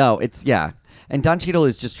 dude. No, it's yeah. And Don Cheadle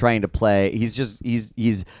is just trying to play. He's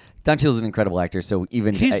Don Cheadle's an incredible actor. So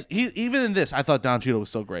even Even in this, I thought Don Cheadle was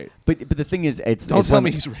still great. but the thing is, it's Don't it's tell one-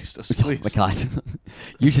 me he's racist, Oh please. my god!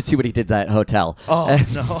 You should see what he did at that hotel. Oh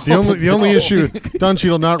no! The only issue, Don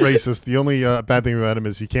Cheadle not racist. The only bad thing about him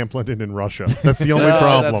is he can't blend in Russia. That's the only No,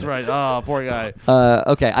 problem. that's right. Oh, poor guy.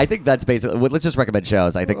 Okay, I think that's basically. Well, let's just recommend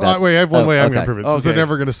shows. I think that's. Wait, I have one way I'm okay. going to improve it. Since they're Okay.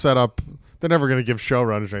 never going to set up, they're never going to give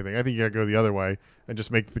showrunners or anything. I think you got to go the other way and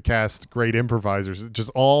just make the cast great improvisers. Just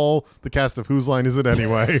all the cast of Whose Line Is It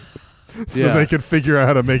Anyway, so Yeah. they can figure out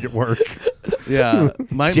how to make it work. Yeah,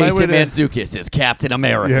 my way Jason to Mantzoukas is Captain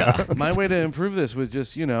America. Yeah. my way to improve this was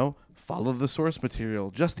just follow the source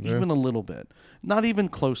material just even a little bit, not even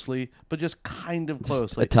closely, but just kind of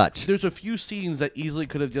close, a touch. There's a few scenes that easily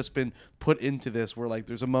could have just been put into this, where like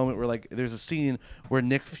there's a moment where like there's a scene where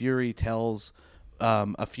Nick Fury tells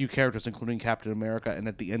a few characters, including Captain America, and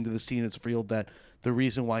at the end of the scene, it's revealed that the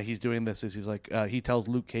reason why he's doing this is he's like he tells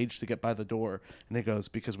Luke Cage to get by the door, and he goes,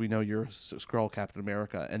 "Because we know you're a Skrull, Captain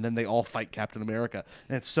America," and then they all fight Captain America,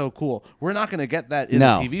 and it's so cool. We're not going to get that in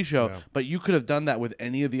No. the TV show, but you could have done that with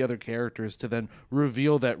any of the other characters to then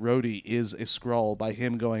reveal that Rhodey is a Skrull by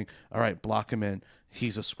him going, "All right, block him in."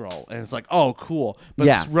 He's a Skrull, and it's like, oh, cool. But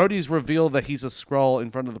Yeah. Rhodey's revealed that he's a Skrull in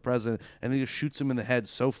front of the president, and he just shoots him in the head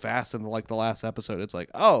so fast in like the last episode. It's like,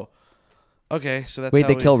 oh, okay, so that's Wait, how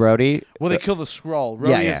they kill Rhodey? Well, they kill the Skrull. Rhodey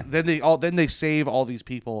Yeah, yeah. then they save all these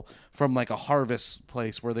people from like a harvest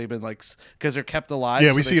place where they've been like because they're kept alive. Yeah,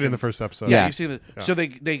 so we they see it in can- the first episode. Yeah, Yeah. you see the so they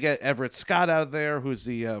get Everett Scott out of there, who's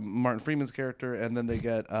the Martin Freeman's character, and then they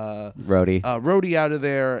get Rhodey. Rhodey out of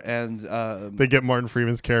there, and They get Martin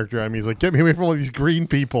Freeman's character. I mean, he's like, "Get me away from all these green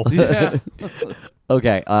people." yeah.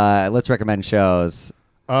 Okay, let's recommend shows.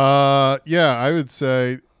 Yeah, I would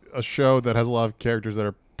say a show that has a lot of characters that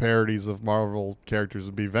are parodies of Marvel characters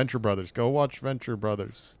would be Venture Brothers. Go watch Venture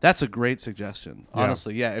Brothers. That's a great suggestion. Yeah.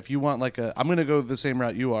 Honestly, yeah. If you want like I'm going to go the same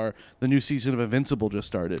route you are. The new season of Invincible just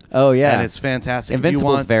started. Oh, yeah. and it's fantastic.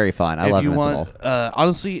 Invincible's very fun. I love Invincible.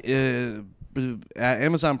 Honestly,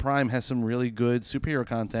 Amazon Prime has some really good superhero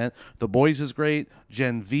content. The Boys is great.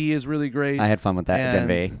 Gen V is really great. I had fun with that, Gen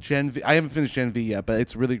V. Gen V. I haven't finished Gen V yet, but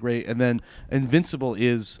it's really great. And then Invincible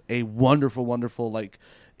is a wonderful, wonderful like.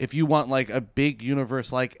 If you want like a big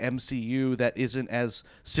universe like MCU that isn't as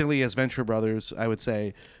silly as Venture Brothers, I would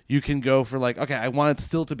say you can go for like, okay, I want it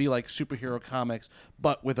still to be like superhero comics,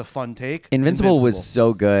 but with a fun take. Invincible was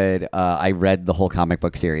so good. I read the whole comic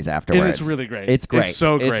book series afterwards. And it's really great. It's great. It's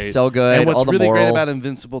so great. It's so good. And what's All the really great moral- about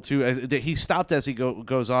Invincible too is that he stopped as he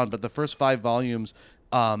goes on, but the first 5 volumes,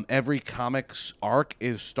 every comics arc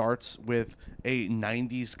starts with a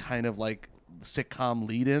 90s kind of like sitcom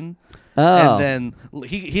lead-in. Oh. And then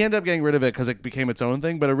he ended up getting rid of it because it became its own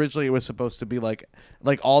thing. But originally it was supposed to be like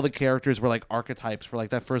all the characters were like archetypes for like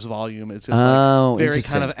that first volume. It's just like very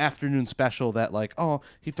kind of afternoon special that like, oh,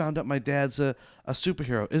 he found out my dad's a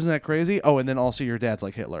superhero. Isn't that crazy? Oh, and then also your dad's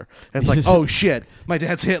like Hitler. And it's like, oh shit, my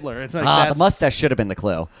dad's Hitler. And like, the mustache should have been the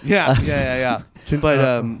clue. Yeah.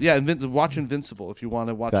 But watch Invincible if you want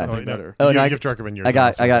to watch something better. Oh, no, you have to recommend yours.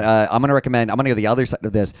 I'm gonna go the other side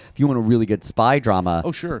of this. If you want a really good spy drama,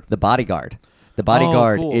 oh sure, The Bodyguard. The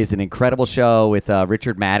Bodyguard cool. is an incredible show with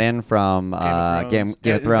Richard Madden from Game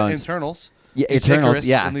of Thrones. Eternals. Yeah, Eternals. Icarus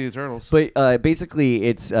Yeah, in the Eternals. But basically,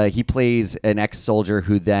 it's he plays an ex-soldier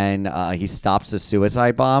who then he stops a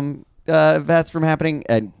suicide bomb vest from happening.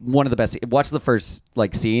 And one of the best. Watch the first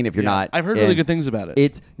scene if you're not. I've heard really good things about it.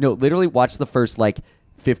 It's literally watch the first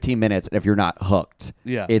 15 minutes if you're not hooked.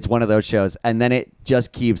 Yeah, it's one of those shows, and then it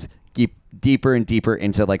just keeps deeper and deeper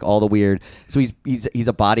into all the weird. So he's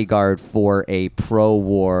a bodyguard for a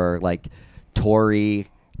pro-war Tory.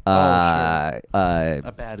 A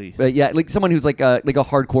baddie. Yeah, someone who's like a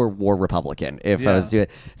hardcore war Republican. If I was to do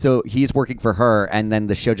it, so he's working for her, and then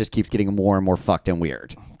the show just keeps getting more and more fucked and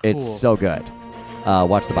weird. Cool. It's so good.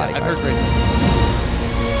 Watch The Bodyguard. I've heard great things.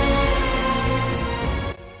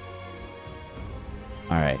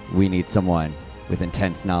 All right, we need someone with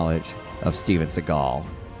intense knowledge of Steven Seagal.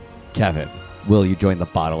 Kevin, will you join the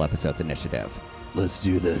Bottle Episodes Initiative? Let's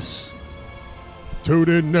do this. Tune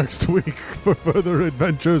in next week for further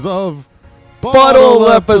adventures of Bottle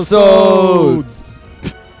Episodes.